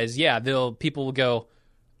 Otherwise, people will go,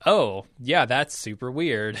 oh, yeah, that's super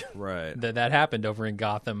weird. Right. that happened over in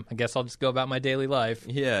Gotham. I guess I'll just go about my daily life.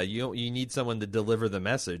 Yeah, you need someone to deliver the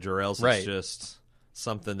message, or else it's just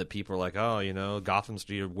something that people are like, oh, Gotham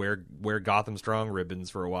Street, wear Gotham Strong ribbons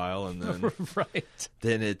for a while, and then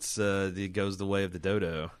then it goes the way of the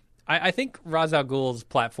dodo. I think Ra's al Ghul's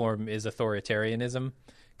platform is authoritarianism,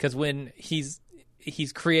 because when he's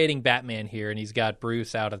creating Batman here, and he's got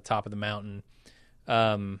Bruce out at the top of the mountain.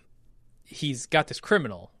 He's got this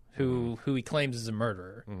criminal who he claims is a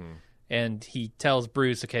murderer, and he tells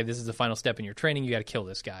Bruce, "Okay, this is the final step in your training. You got to kill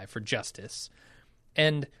this guy for justice."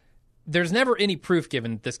 And there's never any proof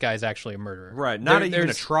given that this guy is actually a murderer. Right? Not even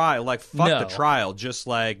a trial. Like the trial. Just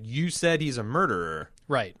like you said, he's a murderer.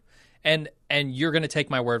 Right. And you're going to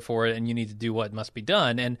take my word for it, and you need to do what must be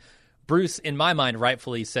done. And Bruce, in my mind,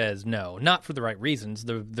 rightfully says no, not for the right reasons.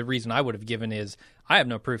 The reason I would have given is I have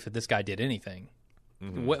no proof that this guy did anything.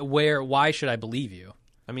 Why should I believe you?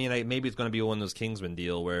 I mean, maybe it's going to be one of those Kingsman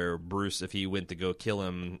deal where Bruce, if he went to go kill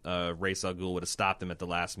him, Ra's al Ghul would have stopped him at the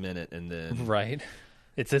last minute, and then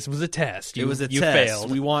This was a test. It was a test.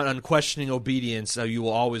 Failed. We want unquestioning obedience, so you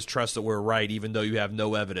will always trust that we're right, even though you have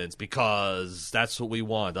no evidence, because that's what we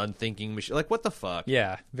want. Unthinking machine. Like, what the fuck?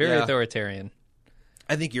 Yeah, very authoritarian.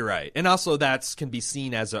 I think you're right. And also that can be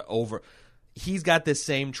seen as he's got this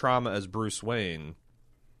same trauma as Bruce Wayne,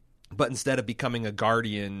 but instead of becoming a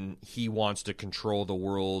guardian, he wants to control the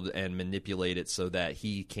world and manipulate it so that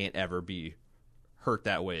he can't ever be hurt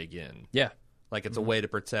that way again. Yeah. Like, it's a way to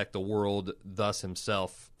protect the world, thus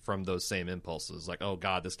himself, from those same impulses. Like, oh,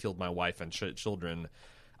 God, this killed my wife and children.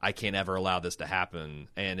 I can't ever allow this to happen.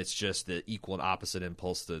 And it's just the equal and opposite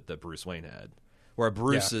impulse that Bruce Wayne had. Where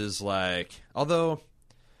Bruce is like, although...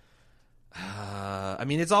 I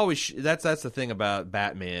mean, it's always that's the thing about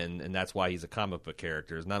Batman, and that's why he's a comic book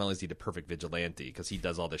character. Is not only is he the perfect vigilante because he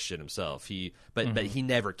does all this shit himself, but he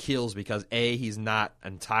never kills because A, he's not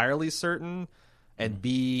entirely certain, and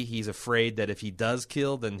B, he's afraid that if he does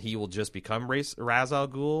kill, then he will just become Ra's al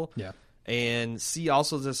Ghul. Yeah. And C,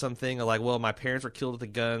 also there's something like, well, my parents were killed with a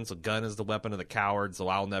gun, so gun is the weapon of the coward, so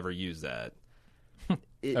I'll never use that.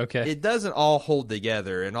 It doesn't all hold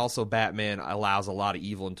together, and also Batman allows a lot of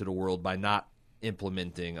evil into the world by not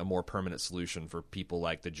implementing a more permanent solution for people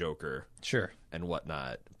like the Joker, Sure. and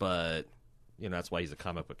whatnot. But that's why he's a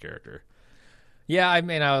comic book character. Yeah, I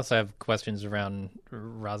mean, I also have questions around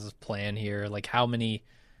Raz's plan here. Like, how many?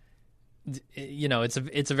 It's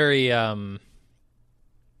a very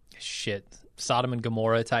Sodom and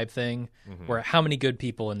Gomorrah type thing, where how many good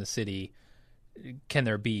people in the city can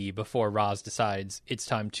there be before Raz decides it's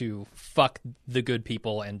time to fuck the good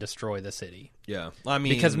people and destroy the city? Yeah, I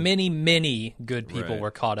mean, because many good people Right.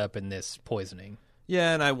 were caught up in this poisoning.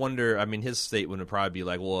 Yeah, and I wonder. I mean, his statement would probably be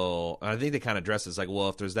like, "Well," and I think they kind of address this like, "Well,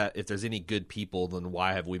 if there's any good people, then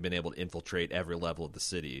why have we been able to infiltrate every level of the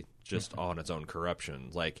city just on its own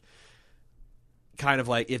corruption?" Like, kind of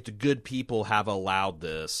like, if the good people have allowed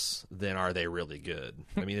this, then are they really good?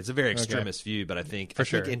 I mean, it's a very extremist view, but I think For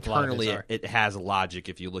sure. think A lot of his internally are. it has logic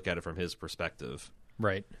if you look at it from his perspective.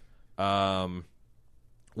 Right.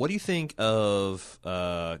 What do you think of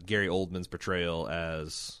Gary Oldman's portrayal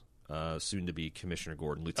as soon-to-be Commissioner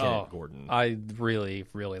Gordon, Lieutenant Gordon? I really,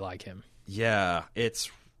 really like him. Yeah,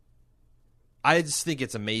 I just think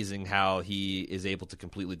it's amazing how he is able to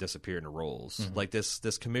completely disappear into roles. Like this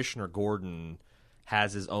Commissioner Gordon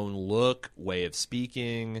has his own look, way of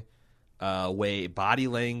speaking, body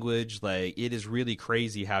language. Like, it is really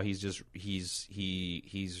crazy how he's just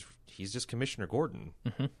Commissioner Gordon.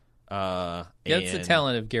 Yeah, that's the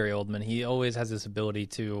talent of Gary Oldman. He always has this ability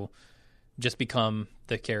to just become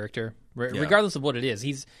the character, regardless of what it is.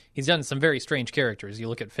 He's done some very strange characters. You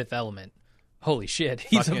look at Fifth Element. Holy shit,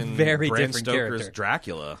 he's a very Bram different Stoker's character.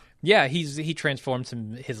 Dracula. Yeah, he transforms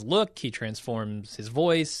his look, he transforms his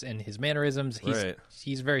voice and his mannerisms.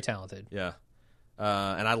 He's very talented. Yeah,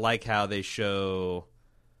 and I like how they show.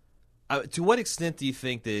 To what extent do you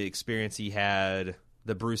think the experience that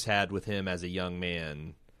Bruce had with him as a young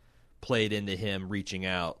man, played into him reaching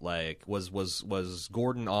out? Like, was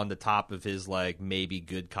Gordon on the top of his like maybe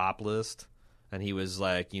good cop list, and he was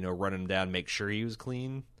like running him down, make sure he was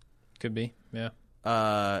clean? Could be, yeah.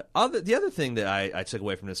 The other thing that I took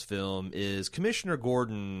away from this film is Commissioner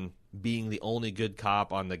Gordon being the only good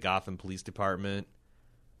cop on the Gotham Police Department.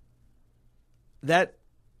 That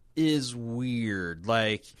is weird.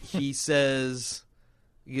 Like, he says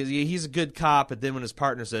he's a good cop, but then when his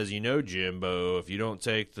partner says, Jimbo, if you don't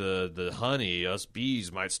take the honey, us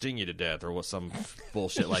bees might sting you to death, or some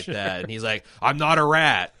bullshit like that. And he's like, I'm not a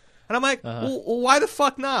rat. And I'm like, well, why the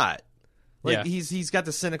fuck not? Like, Yeah. he's got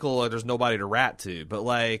the cynical, there's nobody to rat to. But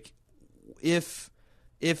like, if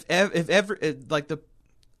ever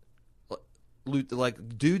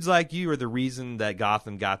like dudes like you are the reason that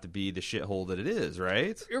Gotham got to be the shithole that it is,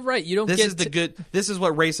 right? You're right. You don't This get is the good. This is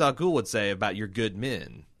what Ra's al Ghul would say about your good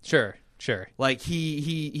men. Sure. Like,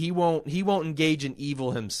 he won't engage in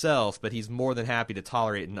evil himself, but he's more than happy to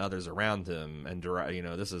tolerate in others around him. And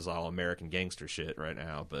this is all American gangster shit right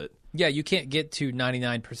now. But Yeah, you can't get to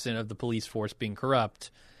 99% of the police force being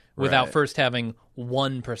corrupt without Right. first having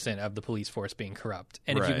 1% of the police force being corrupt.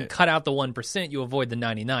 And if you can Right. cut out the 1%, you avoid the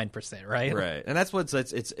 99%, right? right, and that's what's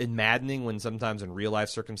it's maddening when sometimes in real life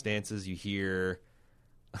circumstances you hear.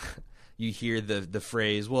 You hear the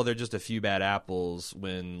phrase, well, they're just a few bad apples,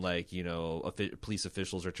 when, like, police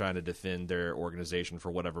officials are trying to defend their organization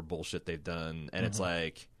for whatever bullshit they've done. And it's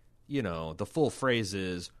like, the full phrase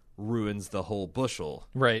is ruins the whole bushel.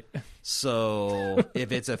 Right. So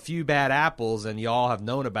if it's a few bad apples and y'all have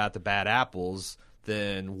known about the bad apples,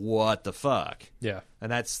 then what the fuck? Yeah.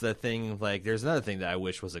 And that's the thing. Like, there's another thing that I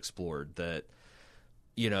wish was explored, that,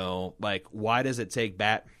 like, why does it take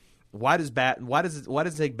Why does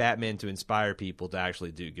it take Batman to inspire people to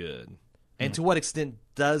actually do good? And to what extent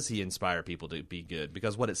does he inspire people to be good?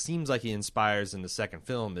 Because what it seems like he inspires in the second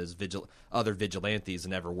film is other vigilantes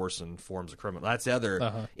and ever worsened forms of criminal. That's the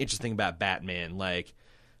other interesting about Batman. Like,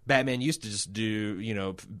 Batman used to just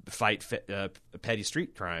do, fight petty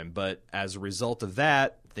street crime, but as a result of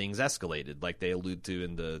that, things escalated, like they allude to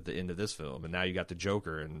in the end of this film. And now you got the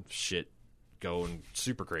Joker and shit going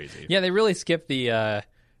super crazy. Yeah, they really skipped the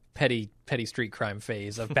petty street crime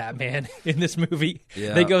phase of Batman in this movie.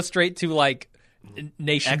 Yeah. They go straight to like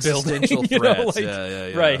nation building. Existential threats.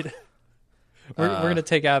 Yeah. Right. We're gonna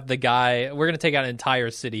take out the guy. We're gonna take out an entire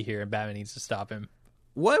city here, and Batman needs to stop him.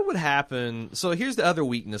 What would happen? So here's the other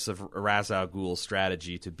weakness of Ra's al Ghul's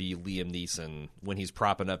strategy to be Liam Neeson when he's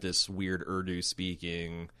propping up this weird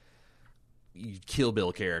Urdu-speaking Kill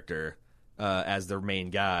Bill character as their main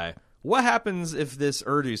guy. What happens if this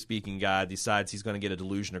Urdu-speaking guy decides he's going to get a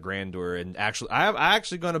delusion of grandeur and I'm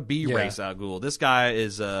actually going to be Ra's al Ghul? This guy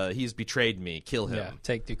he's betrayed me. Kill him. Yeah,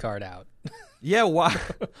 take Ducard out. Yeah, why?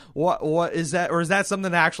 What is that? Or is that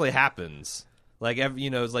something that actually happens? Like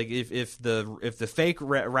it's like if the fake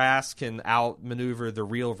Rast can outmaneuver the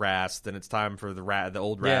real Rast, then it's time for the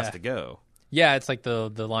old Rast to go. Yeah, it's like the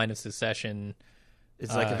line of secession.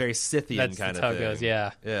 It's like a very Scythian kind of how thing. It goes,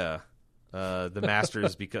 yeah. Yeah. The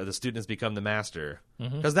masters the students become the master.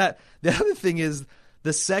 Because the other thing is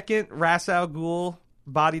the second Ra's al Ghul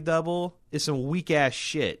body double is some weak ass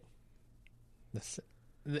shit.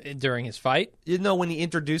 During his fight? When he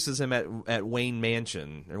introduces him at Wayne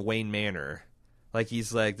Mansion or Wayne Manor. Like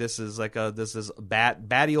he's like, this is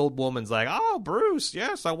batty old woman's like, oh, Bruce,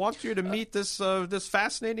 yes, I want you to meet this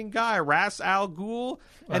fascinating guy, Ra's al Ghul.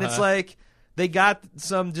 And it's like they got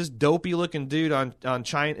some just dopey looking dude on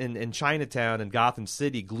in Chinatown in Gotham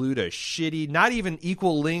City glued a shitty, not even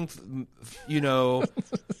equal length,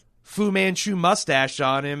 Fu Manchu mustache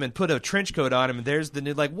on him and put a trench coat on him, and there's the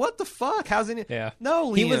new, like, what the fuck? How's it? Yeah.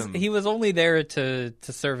 No, Liam. He was only there to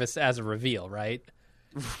service as a reveal, right?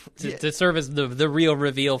 To serve as the real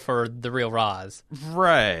reveal for the real Ra's.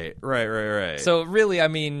 Right. So really, I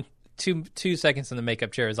mean, 2 seconds in the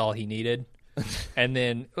makeup chair is all he needed. And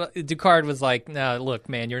then Ducard was like, "No, look,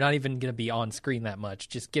 man, you're not even going to be on screen that much.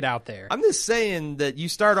 Just get out there." I'm just saying that you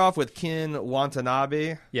start off with Ken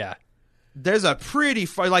Watanabe. Yeah. There's a pretty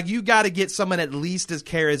like you got to get someone at least as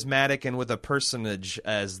charismatic and with a personage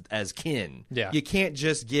as Ken. Yeah. You can't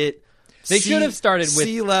just get. They should have started with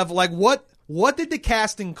C-level. Like what did the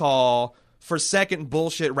casting call for second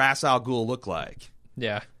bullshit Ra's al Ghul look like?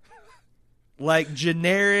 Yeah. Like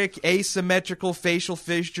generic, asymmetrical facial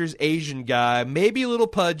features Asian guy, maybe a little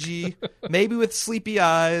pudgy, maybe with sleepy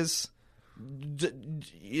eyes.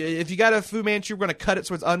 If you got a Fu Manchu, we're going to cut it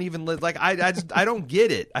so it's uneven. Like I don't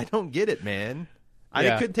get it. I don't get it, man.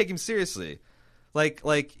 I couldn't take him seriously.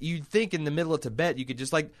 Like you'd think in the middle of Tibet you could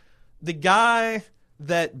just like the guy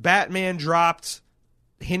that Batman dropped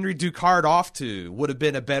Henry Ducard off to would have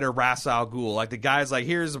been a better Ra's al Ghul. Like the guy's like,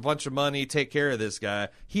 here's a bunch of money, take care of this guy.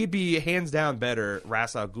 He'd be hands down better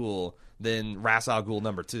Ra's al Ghul than Ra's al Ghul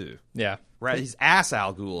number 2. Yeah. Right, he's Ass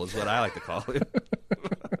al Ghul is what I like to call him.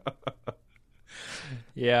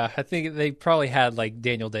 Yeah, I think they probably had like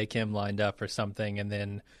Daniel Day Kim lined up or something, and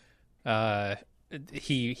then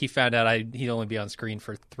he found out he'd only be on screen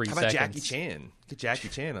for 3 How seconds. about Jackie Chan? Get Jackie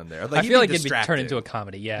Chan on there. I feel like it'd be turned into a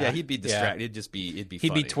comedy. Yeah, he'd be distracted. It'd be. He'd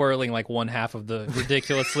funny. be twirling like one half of the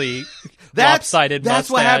ridiculously that's lopsided mustache. That's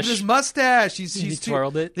what happened to his mustache. He's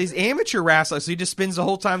twirled it. These amateur wrestlers, so he just spends the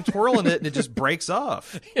whole time twirling it, and it just breaks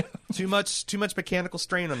off. Too much mechanical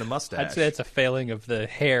strain on the mustache. I'd say it's a failing of the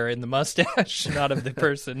hair in the mustache, not of the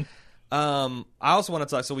person. I also want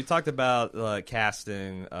to talk. So we talked about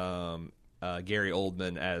casting Gary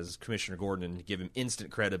Oldman as Commissioner Gordon and give him instant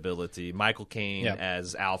credibility. Michael Caine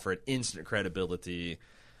as Alfred, instant credibility.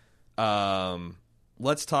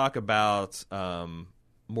 Let's talk about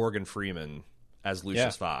Morgan Freeman as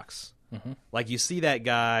Lucius Fox. Mm-hmm. Like you see that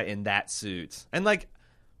guy in that suit, and like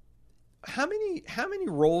how many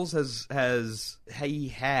roles has he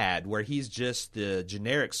had where he's just the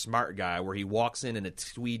generic smart guy where he walks in a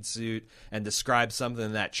tweed suit and describes something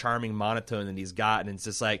in that charming monotone that he's got, and it's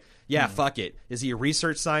just like, fuck it. Is he a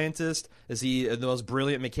research scientist? Is he the most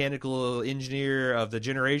brilliant mechanical engineer of the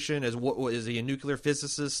generation? Is he a nuclear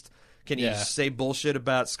physicist? Can he say bullshit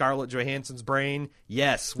about Scarlett Johansson's brain?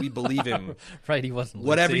 Yes, we believe him. Right, he wasn't.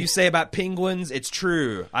 Whatever Lucy. you say about penguins, it's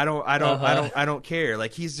true. I don't care.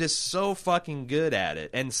 Like he's just so fucking good at it.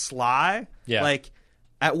 And Sly, like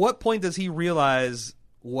at what point does he realize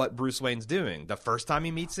what Bruce Wayne's doing? The first time he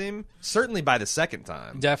meets him? Certainly by the second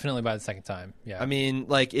time. Definitely by the second time. Yeah. I mean,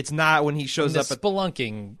 like it's not when he shows up at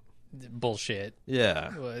spelunking bullshit.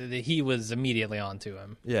 Yeah. He was immediately onto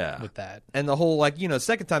him. Yeah. With that. And the whole, like,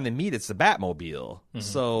 second time they meet, it's the Batmobile. Mm-hmm.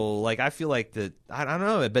 So, like, I feel like that, I don't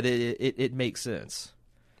know, but it makes sense.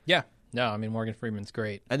 Yeah. No, I mean, Morgan Freeman's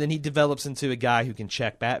great. And then he develops into a guy who can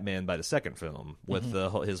check Batman by the second film with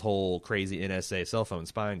his whole crazy NSA cell phone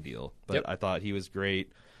spying deal. But I thought he was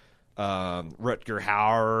great. Rutger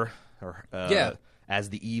Hauer, as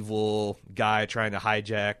the evil guy trying to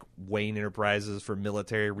hijack Wayne Enterprises for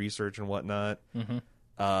military research and whatnot. Mm-hmm.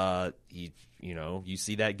 You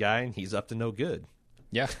see that guy and he's up to no good.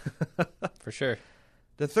 Yeah, for sure.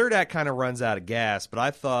 The third act kind of runs out of gas, but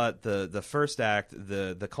I thought the first act,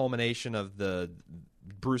 the culmination of the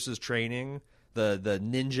Bruce's training, the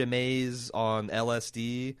ninja maze on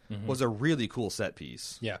LSD was a really cool set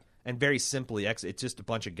piece. Yeah, and very simply, it's just a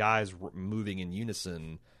bunch of guys moving in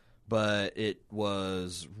unison. But it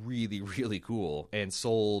was really, really cool and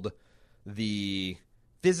sold the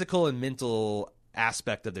physical and mental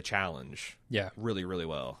aspect of the challenge really, really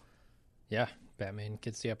well. Yeah, Batman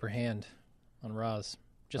gets the upper hand on Ra's,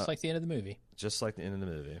 just like the end of the movie. Just like the end of the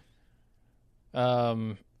movie.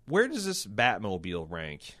 Where does this Batmobile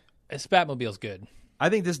rank? This Batmobile's good. I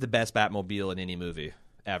think this is the best Batmobile in any movie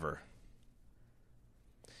ever.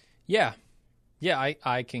 Yeah. Yeah,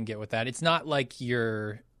 I can get with that. It's not like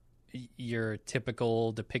your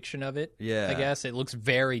typical depiction of it. Yeah. I guess it looks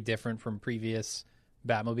very different from previous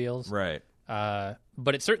Batmobiles. Right.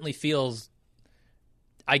 But it certainly feels,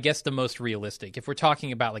 I guess, the most realistic. If we're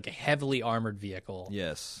talking about like a heavily armored vehicle,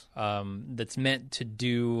 Yes. that's meant to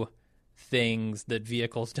do things that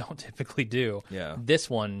vehicles don't typically do. Yeah. This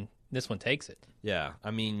one takes it. Yeah. I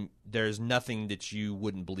mean, there's nothing that you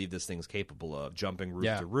wouldn't believe this thing's capable of. Jumping roof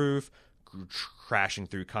Yeah. to roof, crashing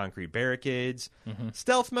through concrete barricades. Mm-hmm.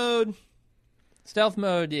 Stealth mode. Stealth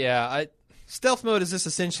mode, yeah. Stealth mode is just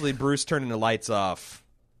essentially Bruce turning the lights off.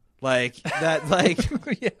 Like that. Like,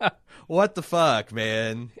 Yeah. what the fuck,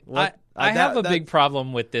 man? What, I have a big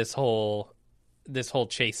problem with this whole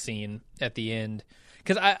chase scene at the end,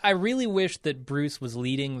 because I really wish that Bruce was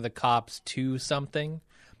leading the cops to something,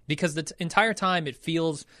 because the entire time it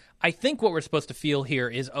feels, I think what we're supposed to feel here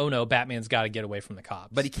is, oh no, Batman's got to get away from the cops,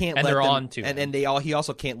 But he can't. and let they're them, on to him. and he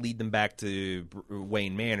also can't lead them back to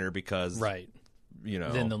Wayne Manor because right.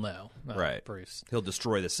 Then they'll know, right. Bruce. He'll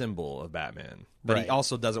destroy the symbol of Batman. But Right. he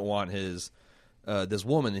also doesn't want his this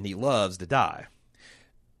woman that he loves to die.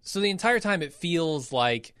 So the entire time it feels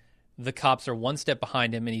like the cops are one step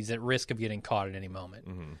behind him and he's at risk of getting caught at any moment.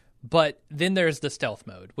 Mm-hmm. But then there's the stealth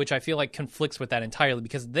mode, which I feel like conflicts with that entirely,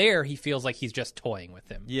 because there he feels like he's just toying with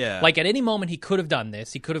him. Yeah. Like at any moment he could have done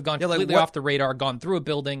this. He could have gone Yeah, like completely what- off the radar, gone through a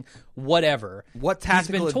building, whatever. What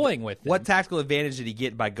tactical? He's been toying with them. What tactical advantage did he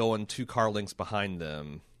get by going 2 car lengths behind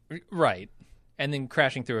them? Right. And then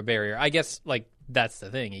crashing through a barrier. I guess like that's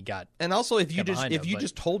the thing. He got And also, if you Got just behind him, but-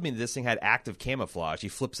 just told me that this thing had active camouflage, he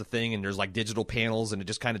flips the thing and there's like digital panels and it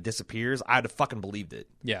just kind of disappears, I'd have fucking believed it.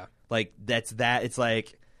 yeah. Like that's that. It's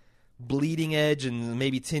like bleeding edge and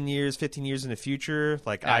maybe 10 years, 15 years in the future.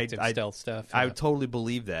 Like Active I stealth stuff. I yeah. would totally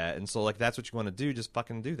believe that. And so like that's what you want to do. Just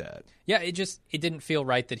fucking do that. Yeah, it didn't feel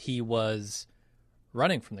right that he was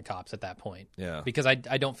running from the cops at that point. Yeah. Because I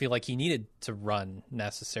don't feel like he needed to run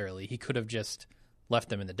necessarily. He could have just left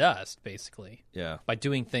them in the dust, basically, Yeah. by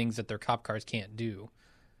doing things that their cop cars can't do.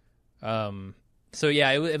 So yeah,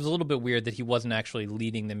 it was a little bit weird that he wasn't actually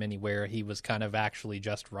leading them anywhere. He was kind of actually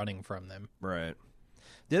just running from them. Right.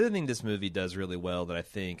 The other thing this movie does really well that I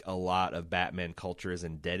think a lot of Batman culture is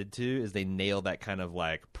indebted to is they nail that kind of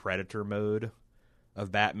like predator mode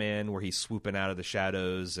of Batman where he's swooping out of the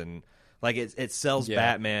shadows, and like it sells Yeah.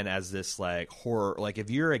 Batman as this like horror. Like if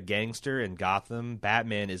you're a gangster in Gotham,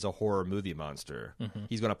 Batman is a horror movie monster. Mm-hmm.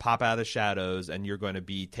 He's going to pop out of the shadows and you're going to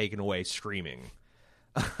be taken away screaming.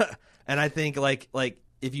 And I think like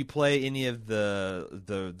if you play any of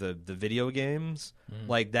the video games,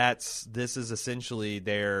 like this is essentially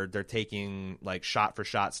they're taking like shot for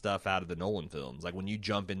shot stuff out of the Nolan films. Like when you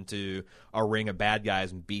jump into a ring of bad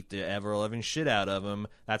guys and beat the ever loving shit out of them,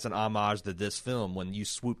 that's an homage to this film. When you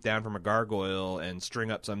swoop down from a gargoyle and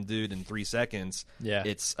string up some dude in 3 seconds, Yeah.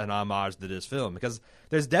 it's an homage to this film, because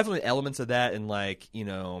there's definitely elements of that in like, you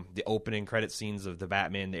know, the opening credit scenes of the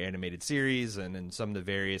Batman the animated series and in some of the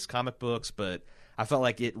various comic books, but I felt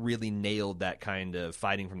like it really nailed that kind of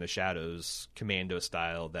fighting from the shadows commando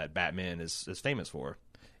style that Batman is famous for.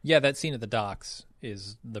 Yeah, that scene at the docks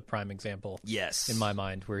is the prime example. Yes. In my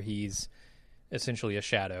mind, where he's essentially a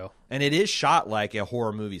shadow. And it is shot like a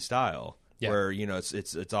horror movie style, Yeah. where, you know,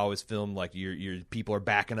 it's always filmed like your people are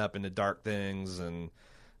backing up into dark things, and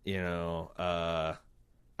you know,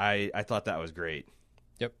 I thought that was great.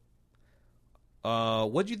 Yep.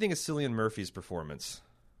 What do you think of Cillian Murphy's performance?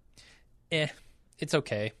 It's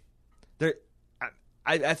okay.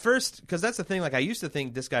 I at first, because that's the thing, like I used to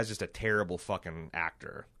think this guy's just a terrible fucking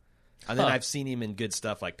actor, and then I've seen him in good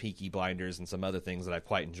stuff like Peaky Blinders and some other things that I've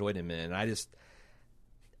quite enjoyed him in.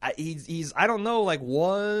 He's I don't know, like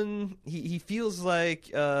he feels like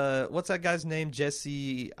what's that guy's name,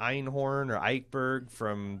 Jesse Einhorn or Eichberg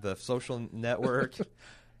from The Social Network.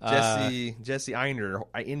 Jesse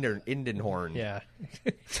Eindenhorn. Yeah.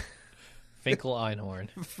 Finkel Einhorn.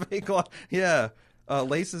 Yeah.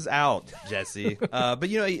 Laces out, Jesse. But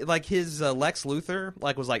you know, like his Lex Luthor,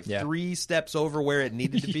 like was like 3 steps over where it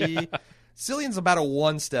needed to be. Cillian's about a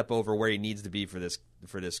 1 step over where he needs to be for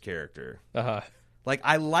this character. Like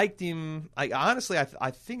I liked him. Honestly,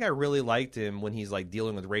 I think I really liked him when he's like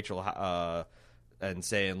dealing with Rachel and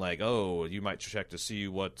saying like, "Oh, you might check to see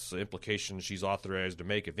what implications she's authorized to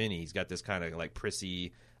make, if any." He's got this kind of like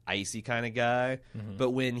prissy, icy kind of guy.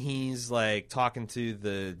 But when he's like talking to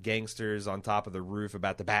the gangsters on top of the roof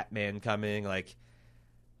about the Batman coming, like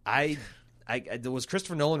I was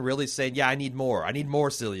Christopher Nolan really saying, "Yeah, I need more,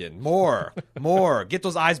 Cillian, more, get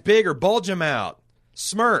those eyes bigger, bulge them out,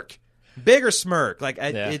 smirk, bigger smirk." Like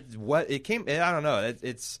I don't know.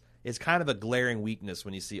 It's kind of a glaring weakness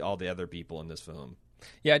when you see all the other people in this film.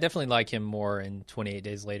 Yeah, I definitely like him more in 28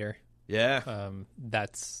 Days Later. Yeah,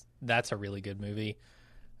 that's a really good movie,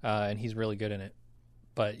 and he's really good in it.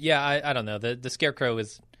 But yeah, I don't know. The Scarecrow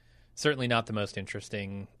is certainly not the most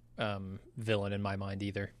interesting villain in my mind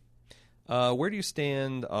either. Where do you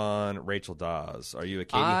stand on Rachel Dawes? Are you a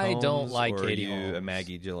Katie Holmes? I don't like or Katie are you Holmes. a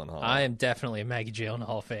Maggie Gyllenhaal? I am definitely a Maggie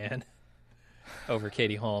Gyllenhaal fan over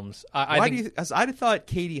Katie Holmes. I thought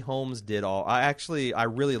Katie Holmes did all. I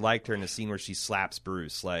really liked her in the scene where she slaps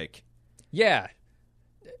Bruce. Like, yeah,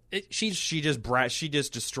 she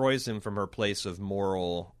just destroys him from her place of the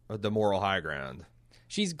moral high ground.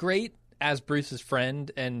 She's great as Bruce's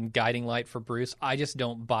friend and guiding light for Bruce. I just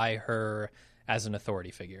don't buy her as an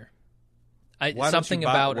authority figure. Something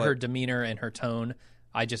about her demeanor and her tone,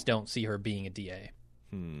 I just don't see her being a DA.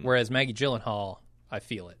 Whereas Maggie Gyllenhaal, I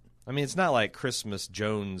feel it. I mean, it's not like Christmas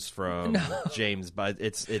Jones from James, but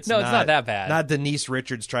it's not that bad. Not Denise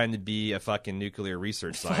Richards trying to be a fucking nuclear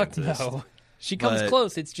research scientist. Fuck no. She comes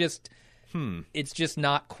close. It's just it's just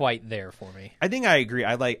not quite there for me. I think I agree.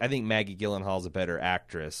 I think Maggie Gyllenhaal's a better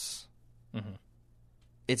actress. Mm-hmm.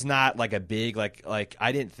 It's not like a big like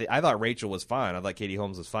I thought Rachel was fine. I thought Katie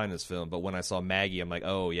Holmes was fine in this film, but when I saw Maggie, I'm like,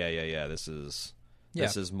 oh yeah. This is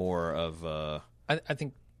more of. I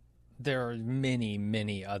think there are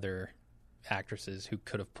many other actresses who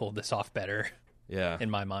could have pulled this off better. Yeah, in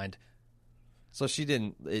my mind. So she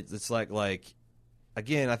didn't. It's like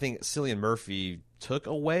again, I think Cillian Murphy took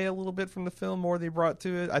away a little bit from the film more than he brought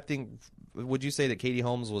to it. I think. Would you say that Katie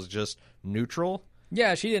Holmes was just neutral?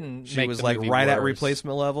 Yeah, she didn't. She was like right at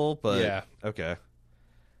replacement level, but yeah. Okay.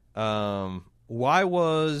 Why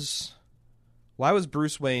was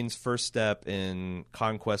Bruce Wayne's first step in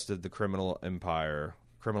conquest of the criminal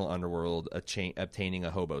underworld obtaining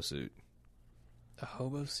a hobo suit? A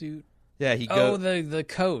hobo suit? Yeah, the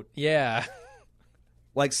coat. Yeah.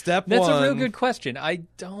 Like step That's one. That's a real good question. I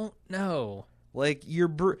don't know. Like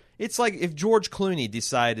it's like if George Clooney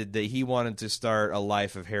decided that he wanted to start a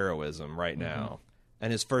life of heroism right now.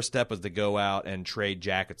 And his first step was to go out and trade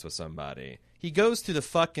jackets with somebody. He goes to the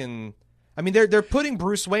fucking. I mean, they're putting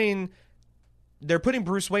Bruce Wayne. They're putting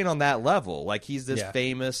Bruce Wayne on that level. Like he's this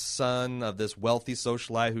famous son of this wealthy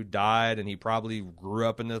socialite who died, and he probably grew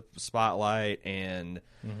up in the spotlight. And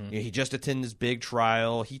he just attended this big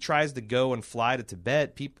trial. He tries to go and fly to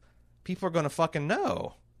Tibet. People are going to fucking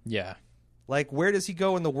know. Yeah. Like, where does he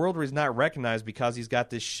go in the world where he's not recognized because he's got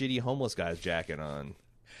this shitty homeless guy's jacket on?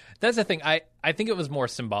 That's the thing. I think it was more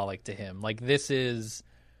symbolic to him. Like this is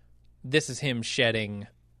him shedding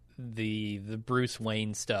the Bruce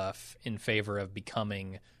Wayne stuff in favor of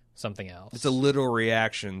becoming something else. It's a literal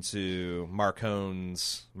reaction to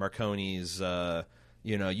Marconi's.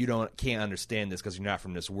 You can't understand this because you're not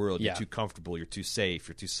from this world. You're too comfortable. You're too safe.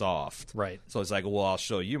 You're too soft. Right. So it's like, well, I'll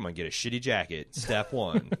show you. I'm gonna get a shitty jacket. Step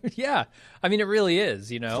one. Yeah. I mean, it really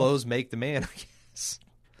is. Clothes make the man, I guess.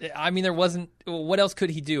 I mean, there wasn't. What else could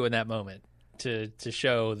he do in that moment to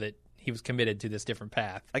show that he was committed to this different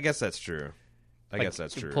path? I guess that's true. I guess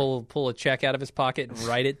that's true. Pull a check out of his pocket and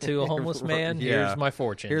write it to a homeless man. Yeah. Here's my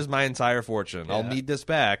fortune. Here's my entire fortune. Yeah. I'll need this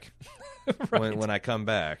back when I come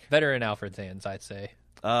back. Better in Alfred's hands, I'd say.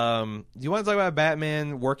 Do you want to talk about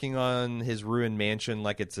Batman working on his ruined mansion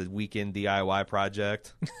like it's a weekend DIY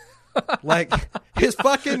project? Like his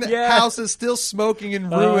fucking house is still smoking in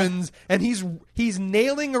ruins, and he's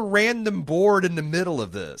nailing a random board in the middle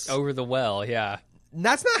of this over the well. Yeah, and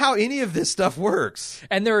that's not how any of this stuff works.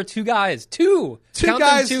 And there are two guys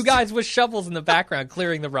with shovels in the background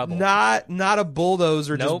clearing the rubble. Not a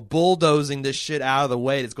bulldozer, just bulldozing this shit out of the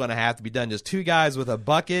way. That's going to have to be done. Just two guys with a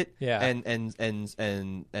bucket,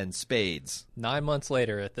 and spades. 9 months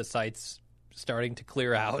later, the site's starting to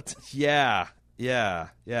clear out. Yeah.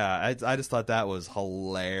 I just thought that was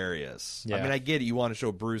hilarious. Yeah. I mean, I get it. You want to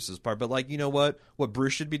show Bruce's part, but like, you know what? What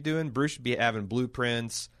Bruce should be doing? Bruce should be having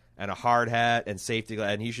blueprints and a hard hat and safety,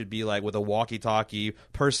 and he should be like with a walkie-talkie.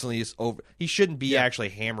 Personally, he shouldn't be actually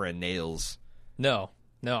hammering nails. No.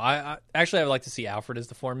 I would like to see Alfred as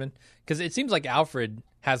the foreman, because it seems like Alfred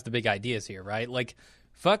has the big ideas here, right? Like,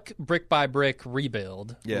 fuck brick by brick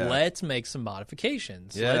rebuild. Yeah. Let's make some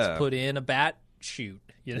modifications. Yeah. Let's put in a bat chute.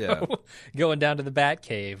 Going down to the Bat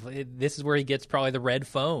Cave. This is where he gets probably the red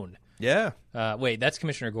phone. Yeah. Wait, that's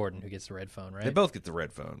Commissioner Gordon who gets the red phone, right? They both get the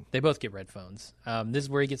red phone. They both get red phones. This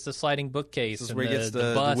is where he gets the sliding bookcase. This is where he gets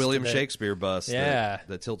the William Shakespeare bust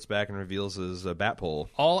that tilts back and reveals his bat pole.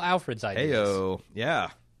 All Alfred's ideas. Heyo.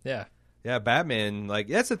 Yeah. Yeah. Yeah, Batman, like,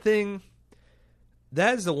 that's the thing.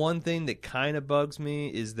 That is the one thing that kind of bugs me,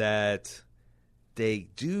 is that they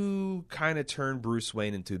do kind of turn Bruce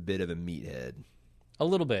Wayne into a bit of a meathead. A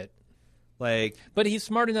little bit. Like, but he's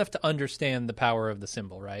smart enough to understand the power of the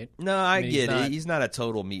symbol, right? No, I mean, get it. He's not a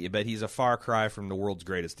total meathead, but he's a far cry from the world's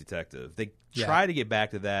greatest detective. They try to get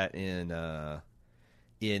back to that in the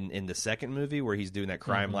second movie, where he's doing that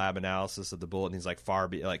crime lab analysis of the bullet, and he's like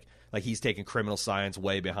like he's taking criminal science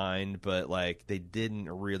way behind, but like they didn't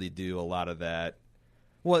really do a lot of that.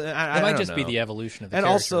 Well, it might just be the evolution of the character.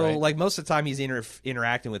 And also, right? like, most of the time he's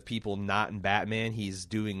interacting with people not in Batman, he's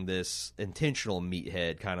doing this intentional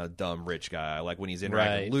meathead kind of dumb rich guy. Like when he's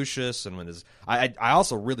interacting with Lucius, and when his I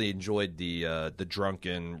also really enjoyed the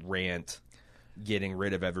drunken rant, getting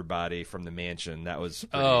rid of everybody from the mansion. That was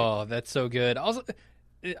that's so good. Also,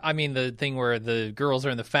 I mean, the thing where the girls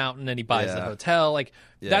are in the fountain and he buys the hotel, like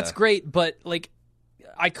that's great. But like,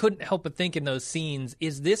 I couldn't help but think in those scenes,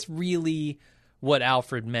 is this really what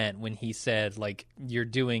Alfred meant when he said, like, you're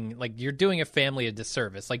doing a family a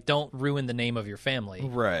disservice. Like, don't ruin the name of your family.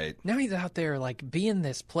 Right. Now he's out there, like, being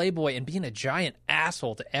this playboy and being a giant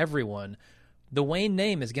asshole to everyone. The Wayne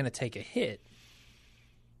name is going to take a hit.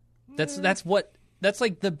 That's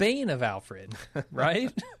like the bane of Alfred,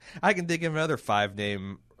 right? I can think of another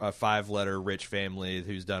five-letter rich family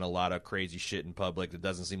who's done a lot of crazy shit in public that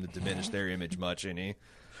doesn't seem to diminish their image much any.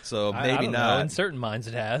 So maybe I don't not. know. In certain minds,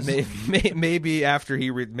 it has. Maybe after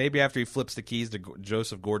he flips the keys to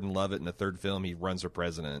Joseph Gordon-Levitt in the third film, he runs for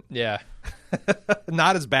president. Yeah,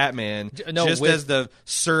 not as Batman, as the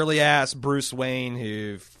surly ass Bruce Wayne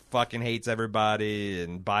who fucking hates everybody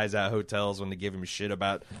and buys out hotels when they give him shit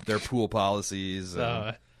about their pool policies.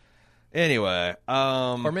 Anyway,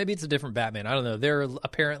 or maybe it's a different Batman. I don't know. There are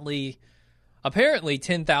apparently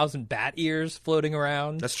 10,000 bat ears floating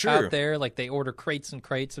around. That's true. Out there. Like, they order crates and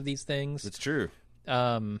crates of these things. That's true.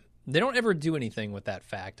 They don't ever do anything with that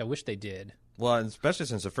fact. I wish they did. Well, especially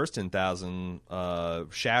since the first 10,000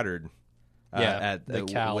 shattered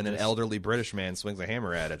when an elderly British man swings a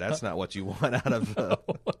hammer at it. That's not what you want out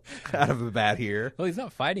of a bat here. Well, he's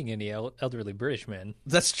not fighting any elderly British men.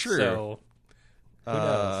 That's true. So, who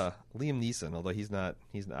knows? Liam Neeson, although he's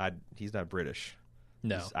not British.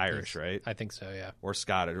 No, he's Irish, right? I think so, yeah. Or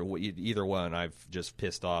Scottish, or either one. I've just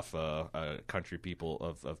pissed off country people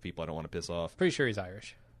of people I don't want to piss off. Pretty sure he's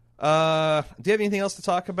Irish. Do you have anything else to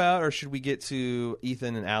talk about, or should we get to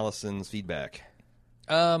Ethan and Allison's feedback?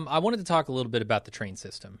 I wanted to talk a little bit about the train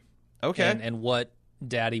system. Okay. And what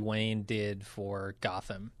Daddy Wayne did for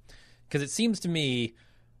Gotham. Because it seems to me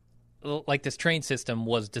like this train system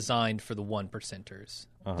was designed for the 1%ers.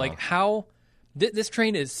 Like, how... This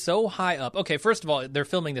train is so high up. Okay, first of all, they're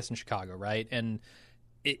filming this in Chicago, right? And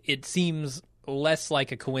it seems less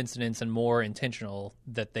like a coincidence and more intentional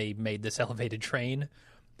that they made this elevated train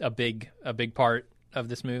a big part of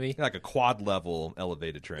this movie. Like a quad level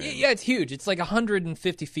elevated train. Yeah, it's huge. It's like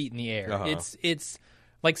 150 feet in the air. It's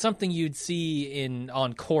like something you'd see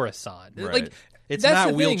on Coruscant. Right. Like, it's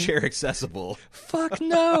not wheelchair accessible. Fuck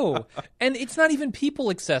no. And it's not even people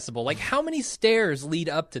accessible. Like, how many stairs lead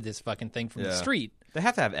up to this fucking thing from the street? They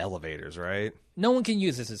have to have elevators, right? No one can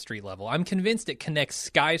use this at street level. I'm convinced it connects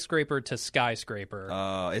skyscraper to skyscraper.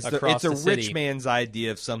 It's a rich man's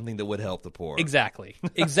idea of something that would help the poor. Exactly.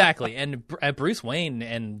 And Bruce Wayne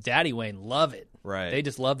and Daddy Wayne love it. Right. They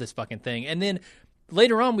just love this fucking thing. And then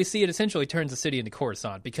later on, we see it essentially turns the city into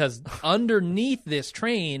Coruscant, because underneath this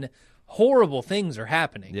train, horrible things are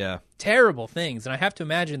happening. Yeah. Terrible things. And I have to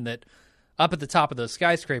imagine that up at the top of those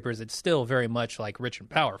skyscrapers, it's still very much like rich and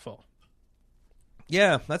powerful.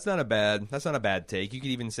 Yeah, that's not a bad take. You could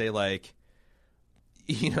even say, like,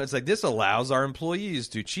 it's like, this allows our employees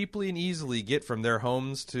to cheaply and easily get from their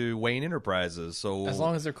homes to Wayne Enterprises. So as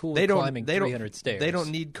long as they're cool with climbing 300 stairs. They don't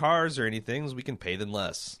need cars or anything, so we can pay them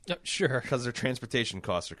less. Sure. Because their transportation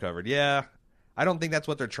costs are covered. Yeah. I don't think that's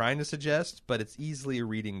what they're trying to suggest, but it's easily a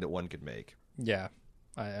reading that one could make. Yeah,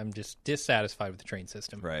 I'm just dissatisfied with the train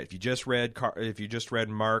system. Right. If you just read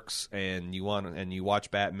Marx and you watch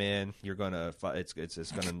Batman, you're gonna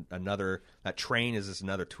that train is just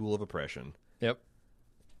another tool of oppression. Yep.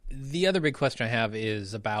 The other big question I have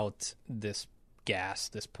is about this gas,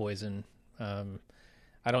 this poison.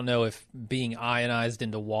 I don't know if being ionized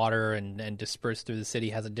into water and dispersed through the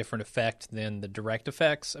city has a different effect than the direct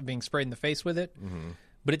effects of being sprayed in the face with it. Mm-hmm.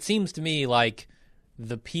 But it seems to me like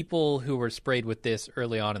the people who were sprayed with this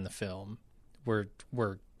early on in the film were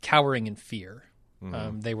cowering in fear.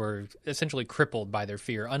 Mm-hmm. They were essentially crippled by their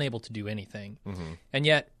fear, unable to do anything. Mm-hmm. And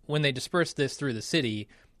yet, when they dispersed this through the city,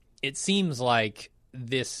 it seems like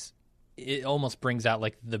it almost brings out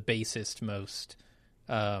like the basest, most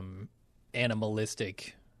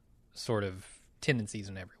animalistic sort of tendencies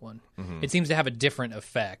in everyone. Mm-hmm. It seems to have a different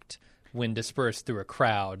effect when dispersed through a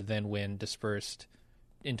crowd than when dispersed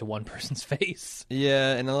into one person's face.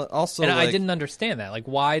 Yeah, and also, and I didn't understand that. Like,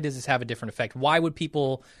 why does this have a different effect? Why would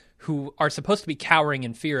people who are supposed to be cowering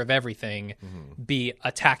in fear of everything be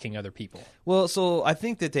attacking other people? Well, so I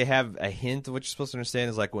think that they have a hint of what you're supposed to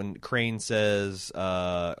understand is like when Crane says,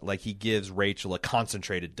 like he gives Rachel a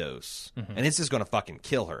concentrated dose, and it's just going to fucking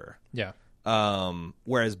kill her. Yeah.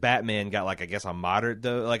 Whereas Batman got like, I guess, a moderate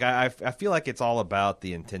dose. Like I feel like it's all about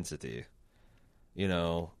the intensity, you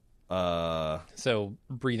know. So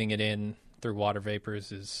breathing it in through water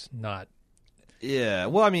vapors is not. Yeah,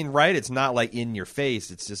 well, I mean, right? It's not like in your face.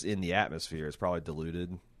 It's just in the atmosphere. It's probably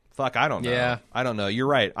diluted. Fuck, I don't know. Yeah. I don't know. You're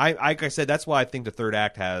right. Like I said, that's why I think the third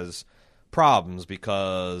act has problems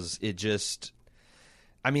because it just.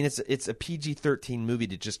 I mean, it's a PG-13 movie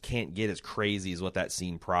that just can't get as crazy as what that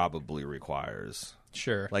scene probably requires.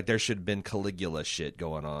 Sure. Like there should have been Caligula shit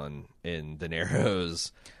going on in the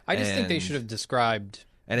Narrows. I just think they should have described.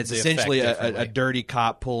 And it's the essentially effect a differently. dirty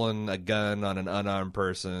cop pulling a gun on an unarmed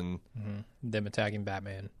person. Them attacking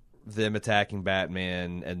Batman. Them attacking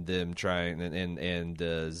Batman and them trying and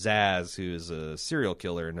Zaz, who is a serial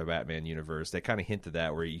killer in the Batman universe. They kind of hinted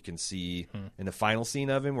that where you can see in the final scene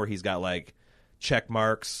of him where he's got like check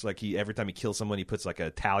marks, like he every time he kills someone he puts like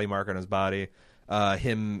a tally mark on his body.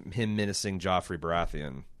 Him menacing Joffrey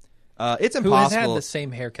Baratheon. It's impossible. Who has had the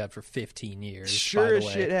same haircut for 15 years. Sure by the as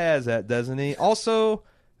way. shit has that, doesn't he? Also,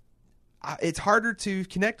 it's harder to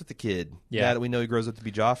connect with the kid now that we know he grows up to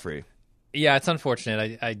be Joffrey. Yeah, it's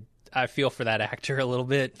unfortunate. I feel for that actor a little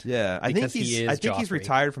bit. Yeah, I think he's Joffrey.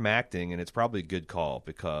 retired from acting, and it's probably a good call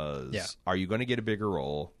because are you going to get a bigger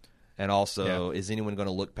role? And also, is anyone going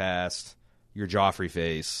to look past your Joffrey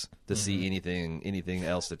face to see anything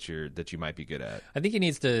else that you might be good at? I think he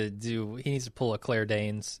needs to pull a Claire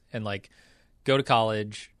Danes and like go to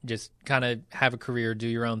college, just kind of have a career, do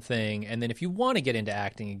your own thing, and then if you want to get into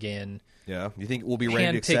acting again, you think we'll be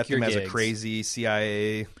ready to accept him as a crazy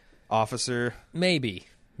CIA officer? Maybe.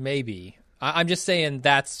 I'm just saying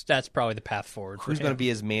that's probably the path forward. Who's going to be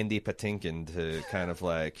his Mandy Patinkin to kind of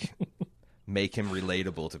like make him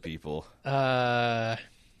relatable to people?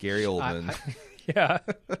 Gary Oldman. Yeah.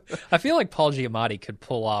 I feel like Paul Giamatti could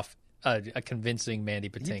pull off a convincing Mandy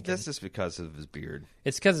Patinkin. That's just because of his beard.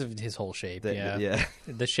 It's because of his whole shape. Yeah.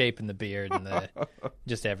 The shape and the beard and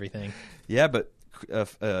just everything. Yeah, but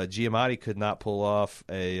Giamatti could not pull off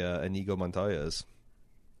a Inigo Montoya's.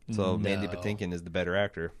 So Mandy Patinkin is the better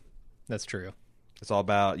actor. That's true. It's all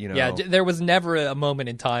about, Yeah, there was never a moment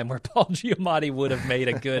in time where Paul Giamatti would have made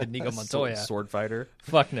a good Inigo Montoya. Sword fighter.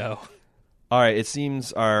 Fuck no. All right, it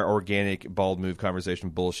seems our organic bald move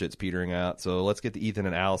conversation bullshit's petering out. So let's get to Ethan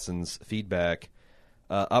and Allison's feedback.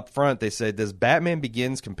 Up front, they said, does Batman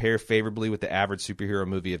Begins compare favorably with the average superhero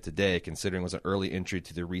movie of today, considering it was an early entry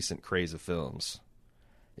to the recent craze of films?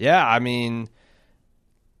 Yeah, I mean,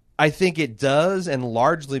 I think it does, and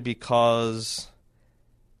largely because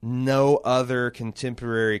no other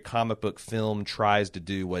contemporary comic book film tries to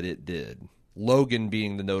do what it did. Logan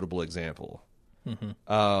being the notable example.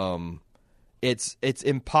 It's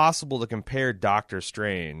impossible to compare Doctor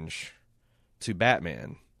Strange to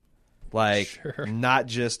Batman. Like, not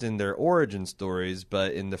just in their origin stories,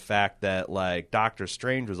 but in the fact that, like, Doctor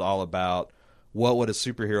Strange was all about what would a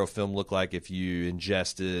superhero film look like if you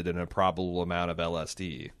ingested an improbable amount of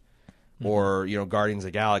LSD. Or, Guardians of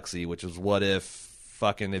the Galaxy, which is what if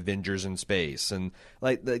fucking Avengers in space. And,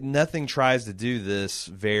 like nothing tries to do this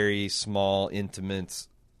very small, intimate,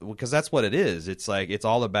 because that's what it is. It's like, it's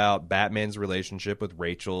all about Batman's relationship with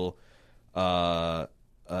Rachel, Alfred,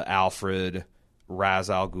 Ra's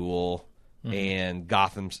al Ghul, and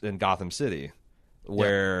Gotham City,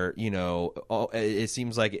 where it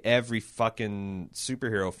seems like every fucking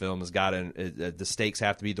superhero film has got the stakes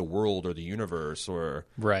have to be the world or the universe or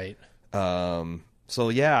right. So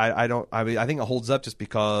yeah, I think it holds up just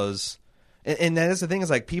because. And that's the thing is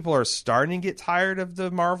like people are starting to get tired of the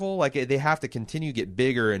Marvel. Like they have to continue to get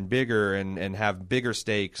bigger and bigger and have bigger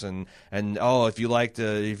stakes and if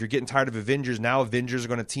you're getting tired of Avengers, now Avengers are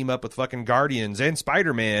going to team up with fucking Guardians and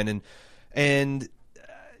Spider-Man and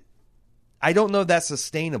I don't know if that's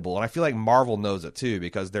sustainable. And I feel like Marvel knows it too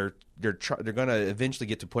because they're going to eventually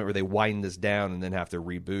get to a point where they wind this down and then have to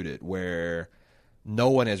reboot it where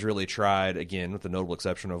no one has really tried, again, with the notable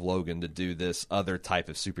exception of Logan, to do this other type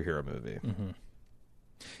of superhero movie.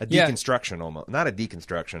 A deconstruction, almost. Not a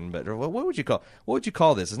deconstruction, but what would you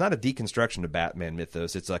call this? It's not a deconstruction of Batman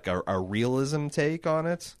mythos. It's like a realism take on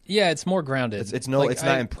it. Yeah, it's more grounded. It's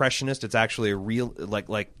not impressionist. It's actually a real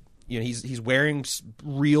he's wearing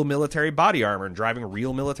real military body armor and driving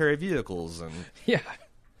real military vehicles, and yeah,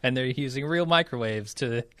 and they're using real microwaves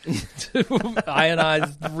to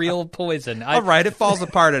ionize real poison. All right, it falls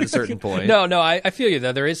apart at a certain point. No, I feel you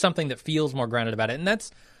though. There is something that feels more grounded about it, and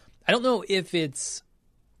that's, I don't know if it's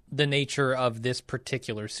the nature of this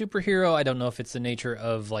particular superhero. I don't know if it's the nature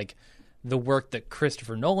of like the work that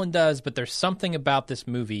Christopher Nolan does, but there's something about this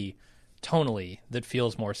movie tonally that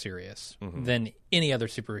feels more serious than any other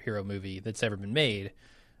superhero movie that's ever been made.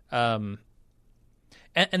 And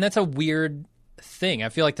that's a weird thing. I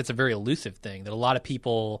feel like that's a very elusive thing that a lot of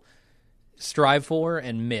people strive for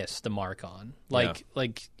and miss the mark on.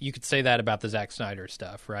 Like you could say that about the Zack Snyder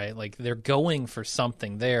stuff, right? Like they're going for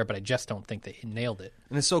something there, but I just don't think they nailed it.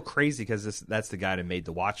 And it's so crazy because that's the guy that made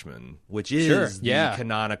The Watchmen, which is the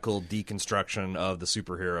canonical deconstruction of the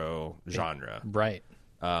superhero genre. Right.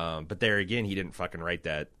 But there again, he didn't fucking write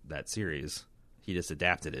that series. He just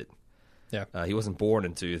adapted it. Yeah. He wasn't born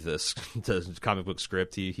into the comic book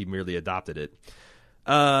script. He merely adopted it.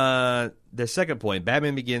 The second point,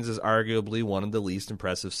 Batman Begins is arguably one of the least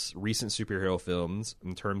impressive recent superhero films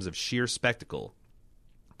in terms of sheer spectacle,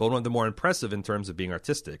 but one of the more impressive in terms of being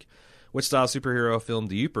artistic. Which style superhero film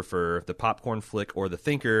do you prefer, the popcorn flick or the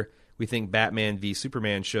thinker? We think Batman v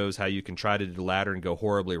Superman shows how you can try to do the latter and go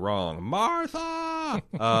horribly wrong. Martha!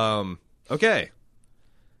 Okay.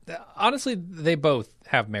 Honestly, they both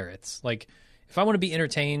have merits. Like, if I want to be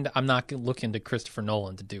entertained, I'm not looking to Christopher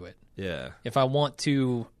Nolan to do it. Yeah. If I want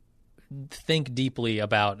to think deeply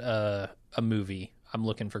about a movie, I'm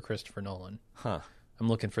looking for Christopher Nolan. Huh. I'm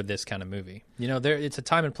looking for this kind of movie. It's a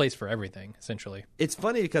time and place for everything, essentially. It's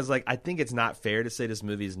funny because, like, I think it's not fair to say this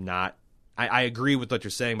movie is not... I agree with what you're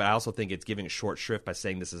saying, but I also think it's giving short shrift by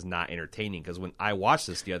saying this is not entertaining, because when I watched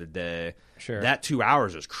this the other day, that 2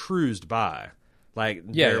 hours just cruised by. Like,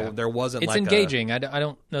 there wasn't it's like engaging. I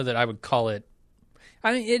don't know that I would call it...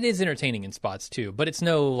 I mean, it is entertaining in spots, too, but it's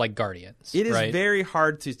no, like, Guardians. It is very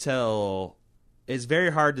hard to tell... It's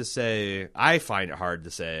very hard to say... I find it hard to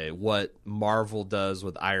say what Marvel does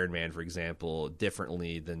with Iron Man, for example,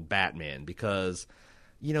 differently than Batman, because...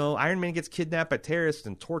 Iron Man gets kidnapped by terrorists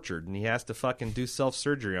and tortured, and he has to fucking do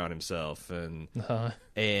self-surgery on himself,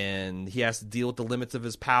 and he has to deal with the limits of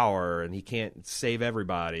his power, and he can't save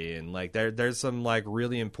everybody, and like there's some like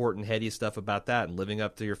really important heady stuff about that, and living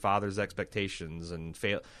up to your father's expectations and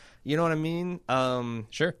fail. You know what I mean?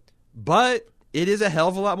 Sure. But it is a hell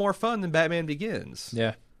of a lot more fun than Batman Begins.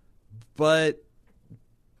 Yeah.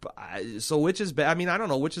 So which is I mean, I don't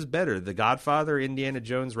know which is better, The Godfather, Indiana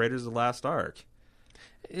Jones, Raiders of the Lost Ark.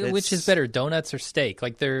 Which is better, donuts or steak?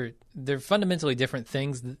 Like they're fundamentally different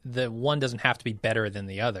things. The one doesn't have to be better than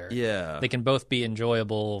the other. Yeah, they can both be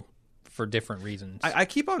enjoyable for different reasons. I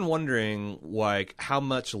keep on wondering like how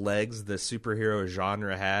much legs the superhero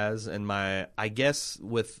genre has, and I guess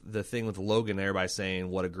with the thing with Logan, everybody saying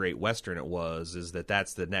what a great Western it was, is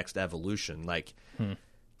that's the next evolution. Like,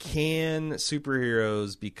 can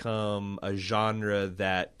superheroes become a genre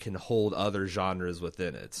that can hold other genres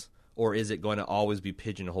within it? Or is it going to always be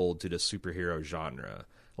pigeonholed to the superhero genre?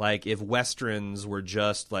 Like, if Westerns were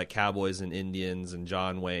just like Cowboys and Indians and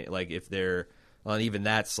John Wayne, like if they're, well, even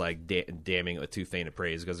that's like damning it with too faint of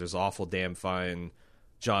praise, because there's awful damn fine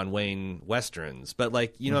John Wayne Westerns. But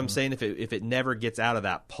like, what I'm saying? If it never gets out of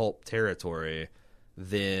that pulp territory,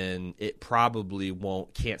 then it probably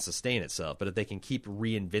can't sustain itself. But if they can keep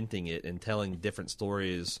reinventing it and telling different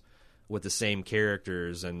stories with the same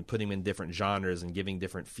characters and putting them in different genres and giving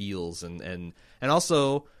different feels and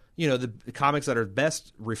also, the comics that are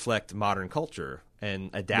best reflect modern culture and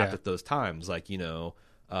adapt at those times. Like,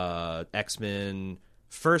 X-Men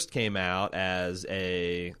first came out as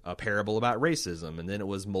a parable about racism, and then it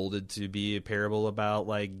was molded to be a parable about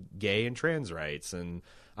like gay and trans rights, and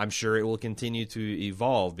I'm sure it will continue to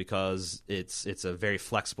evolve because it's a very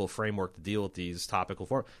flexible framework to deal with these topical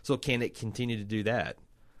forms. So can it continue to do that?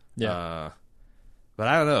 Yeah. But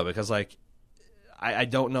I don't know, because like I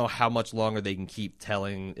don't know how much longer they can keep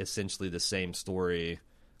telling essentially the same story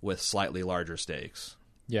with slightly larger stakes.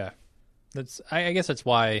 Yeah. I guess that's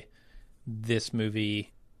why this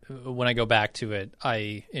movie, when I go back to it,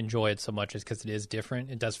 I enjoy it so much, is because it is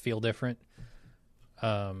different. It does feel different.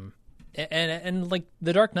 And like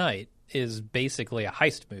The Dark Knight is basically a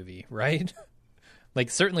heist movie, right? Like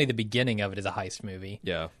certainly the beginning of it is a heist movie.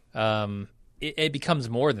 Yeah. It becomes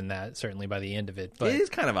more than that, certainly, by the end of it. But it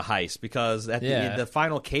is kind of a heist, because at the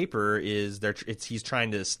final caper is he's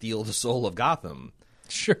trying to steal the soul of Gotham.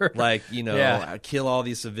 Sure. Like, kill all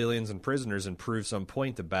these civilians and prisoners and prove some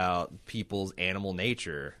point about people's animal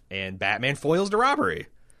nature. And Batman foils the robbery.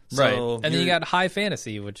 Right. And then you got high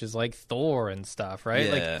fantasy, which is like Thor and stuff, right?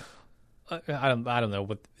 Yeah. Like I don't know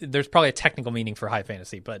what. There's probably a technical meaning for high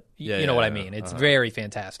fantasy, but you know what I mean. It's very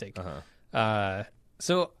fantastic.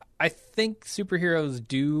 So I think superhero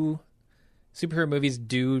movies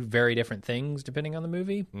do very different things depending on the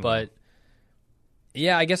movie. But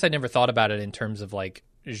yeah, I guess I never thought about it in terms of like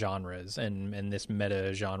genres and this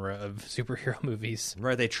meta genre of superhero movies.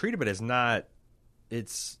 Right? They treat it as not.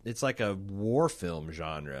 It's like a war film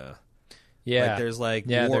genre. Yeah, like there's like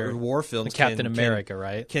war films. Like Captain America,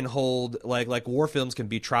 right? Can hold like war films can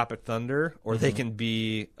be Tropic Thunder or they can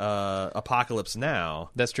be Apocalypse Now.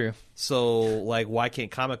 That's true. So like, why can't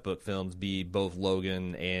comic book films be both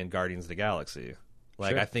Logan and Guardians of the Galaxy?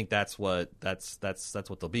 Like, I think that's what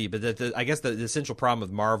they'll be. But I guess the essential problem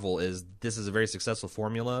with Marvel is this is a very successful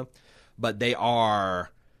formula, but they are.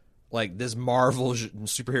 Like, this Marvel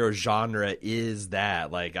superhero genre is that.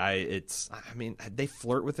 Like, they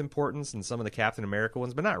flirt with importance in some of the Captain America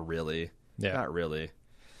ones, but not really. Yeah. Not really.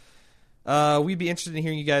 We'd be interested in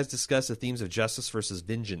hearing you guys discuss the themes of justice versus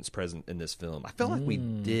vengeance present in this film. I felt like we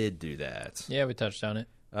did do that. Yeah, we touched on it.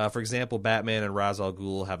 For example, Batman and Ra's al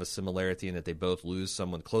Ghul have a similarity in that they both lose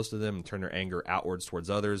someone close to them and turn their anger outwards towards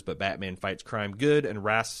others, but Batman fights crime good, and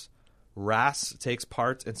Ra's takes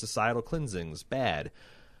part in societal cleansings bad.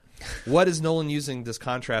 What is Nolan using this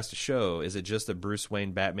contrast to show? Is it just that Bruce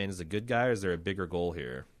Wayne Batman is a good guy, or is there a bigger goal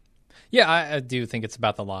here? Yeah, I do think it's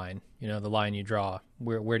about the line. You know, the line you draw.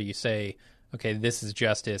 Where do you say, okay, this is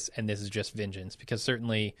justice and this is just vengeance? Because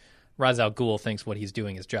certainly Ra's al Ghul thinks what he's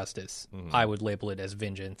doing is justice. I would label it as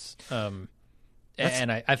vengeance. And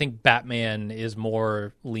I think Batman is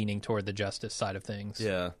more leaning toward the justice side of things.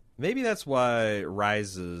 Yeah. Maybe that's why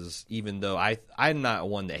Rises, even though I'm not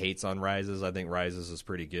one that hates on Rises, I think Rises is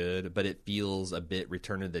pretty good, but it feels a bit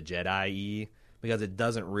Return of the Jedi-y because it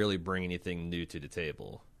doesn't really bring anything new to the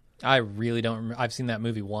table. I really don't remember. I've seen that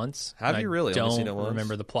movie once. Have you really? I don't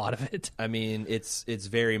remember the plot of it. I mean, it's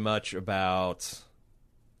very much about,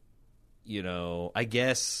 you know, I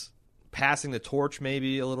guess passing the torch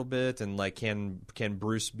maybe a little bit, and like can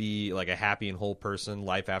Bruce be like a happy and whole person,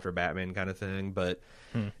 life after Batman kind of thing, but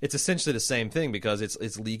it's essentially the same thing because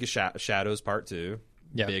it's League of Shadows Part 2,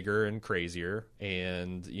 bigger and crazier,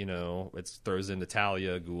 and you know it throws in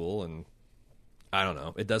Talia Ghul, and I don't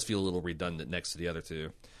know, it does feel a little redundant next to the other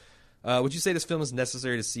two. Would you say this film is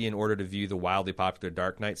necessary to see in order to view the wildly popular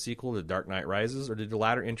Dark Knight sequel, The Dark Knight Rises, or did the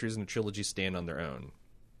latter entries in the trilogy stand on their own?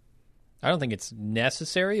 I don't think it's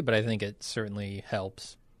necessary, but I think it certainly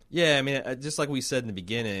helps. Yeah, I mean, just like we said in the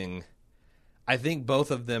beginning, I think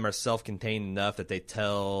both of them are self-contained enough that they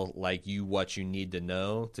tell like you what you need to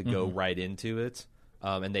know to go right into it,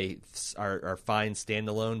 and they are fine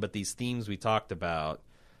standalone. But these themes we talked about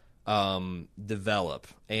develop,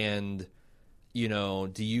 and you know,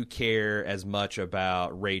 do you care as much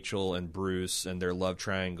about Rachel and Bruce and their love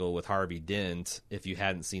triangle with Harvey Dent if you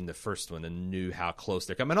hadn't seen the first one and knew how close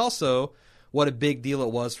they're coming? And also, what a big deal it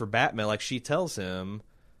was for Batman. Like, she tells him,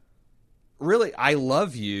 really, I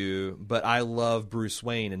love you, but I love Bruce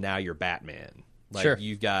Wayne, and now you're Batman. Like,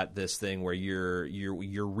 you've got this thing where your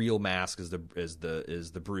real mask is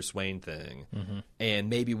the Bruce Wayne thing, and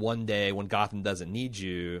maybe one day when Gotham doesn't need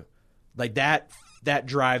you, like that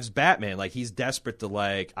drives Batman. Like, he's desperate to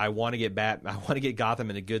like, I want to get Gotham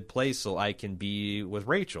in a good place so I can be with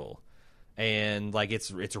Rachel. And like,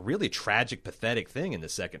 it's a really tragic, pathetic thing in the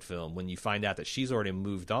second film when you find out that she's already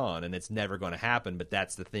moved on and it's never going to happen, but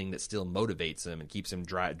that's the thing that still motivates him and keeps him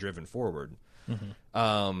driven forward.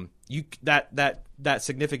 That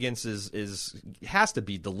significance has to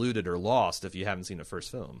be diluted or lost if you haven't seen the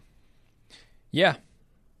first film. Yeah,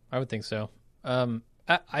 I would think so.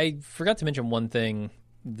 I forgot to mention one thing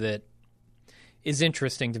that is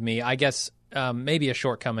interesting to me. I guess maybe a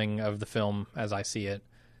shortcoming of the film as I see it.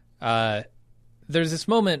 There's this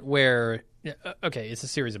moment where, okay, it's a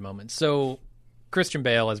series of moments. So Christian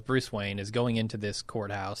Bale as Bruce Wayne is going into this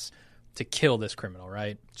courthouse to kill this criminal,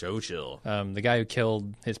 right? Joe Chill. The guy who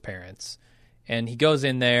killed his parents. And he goes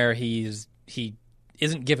in there, he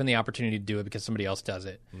isn't given the opportunity to do it because somebody else does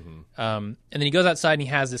it. And then he goes outside and he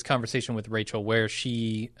has this conversation with Rachel where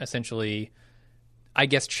she essentially, I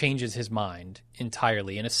guess, changes his mind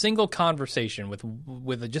entirely. In a single conversation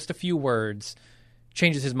with just a few words,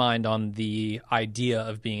 changes his mind on the idea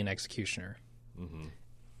of being an executioner.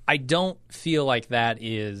 I don't feel like that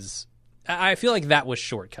is... I feel like that was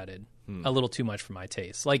shortcutted a little too much for my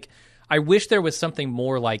taste. Like, I wish there was something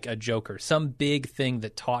more like a Joker, some big thing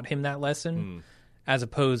that taught him that lesson, as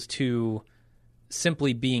opposed to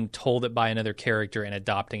simply being told it by another character and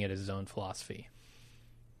adopting it as his own philosophy.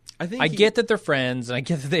 I get that they're friends, and I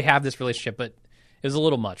get that they have this relationship, but it was a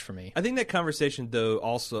little much for me. I think that conversation, though,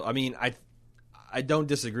 also... I mean, I don't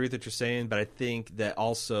disagree with what you're saying, but I think that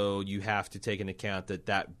also you have to take into account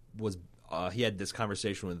that was he had this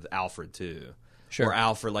conversation with Alfred too. Sure. Or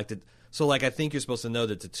Alfred I think you're supposed to know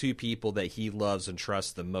that the two people that he loves and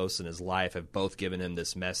trusts the most in his life have both given him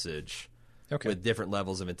this message. Okay. With different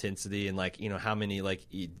levels of intensity, and how many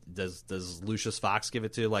does Lucius Fox give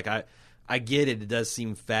it to? I get it does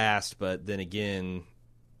seem fast, but then again,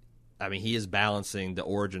 I mean, he is balancing the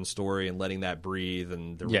origin story and letting that breathe,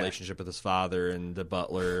 and the relationship with his father and the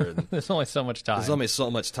butler. And there's only so much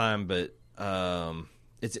time. But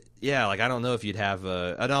it's I don't know if you'd have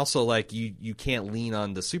and also you can't lean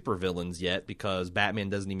on the supervillains yet because Batman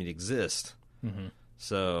doesn't even exist. Mm-hmm.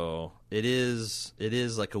 So it is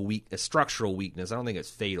like a structural weakness. I don't think it's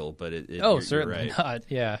fatal, but certainly right. not.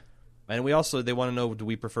 Yeah. And they want to know, do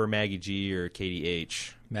we prefer Maggie G or Katie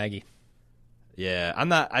H? Maggie. Yeah,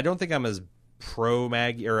 I don't think I'm as pro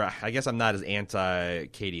Maggie, or I guess I'm not as anti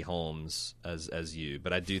Katie Holmes as you,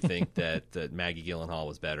 but I do think that Maggie Gyllenhaal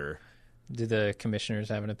was better. Do the commissioners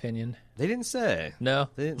have an opinion? They didn't say. No?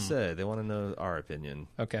 They didn't say. They want to know our opinion.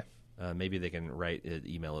 Okay. Maybe they can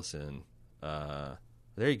email us in.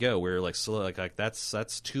 There you go. We're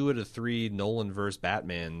that's 2 out of 3 Nolan-verse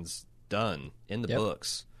Batmans done in the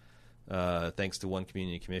books. Thanks to One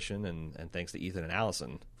Community Commission and thanks to Ethan and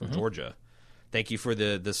Allison from Georgia. Thank you for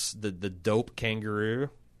the dope kangaroo,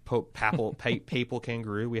 papal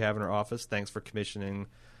kangaroo we have in our office. Thanks for commissioning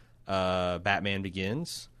Batman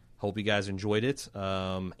Begins. Hope you guys enjoyed it.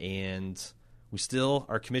 And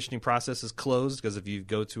our commissioning process is closed because if you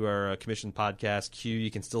go to our commission podcast queue,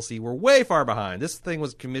 you can still see we're way far behind. This thing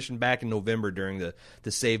was commissioned back in November during the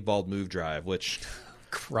Save Bald Move drive, which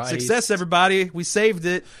success, everybody. We saved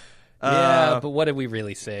it. Yeah, but what did we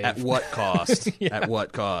really save? At what cost? At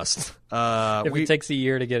what cost? If it takes a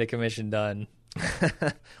year to get a commission done.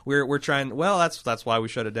 we're trying. Well, that's why we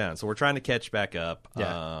shut it down. So we're trying to catch back up.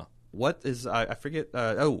 Yeah. What is I forget?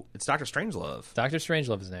 It's Dr. Strangelove. Dr.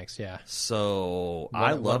 Strangelove is next. Yeah. So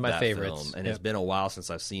I love one of my favorites, film, and it's been a while since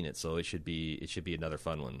I've seen it, so it should be another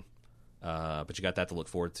fun one. But you got that to look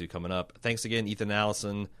forward to coming up. Thanks again, Ethan and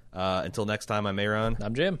Allison. Until next time, I'm Aaron.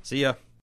 I'm Jim. See ya.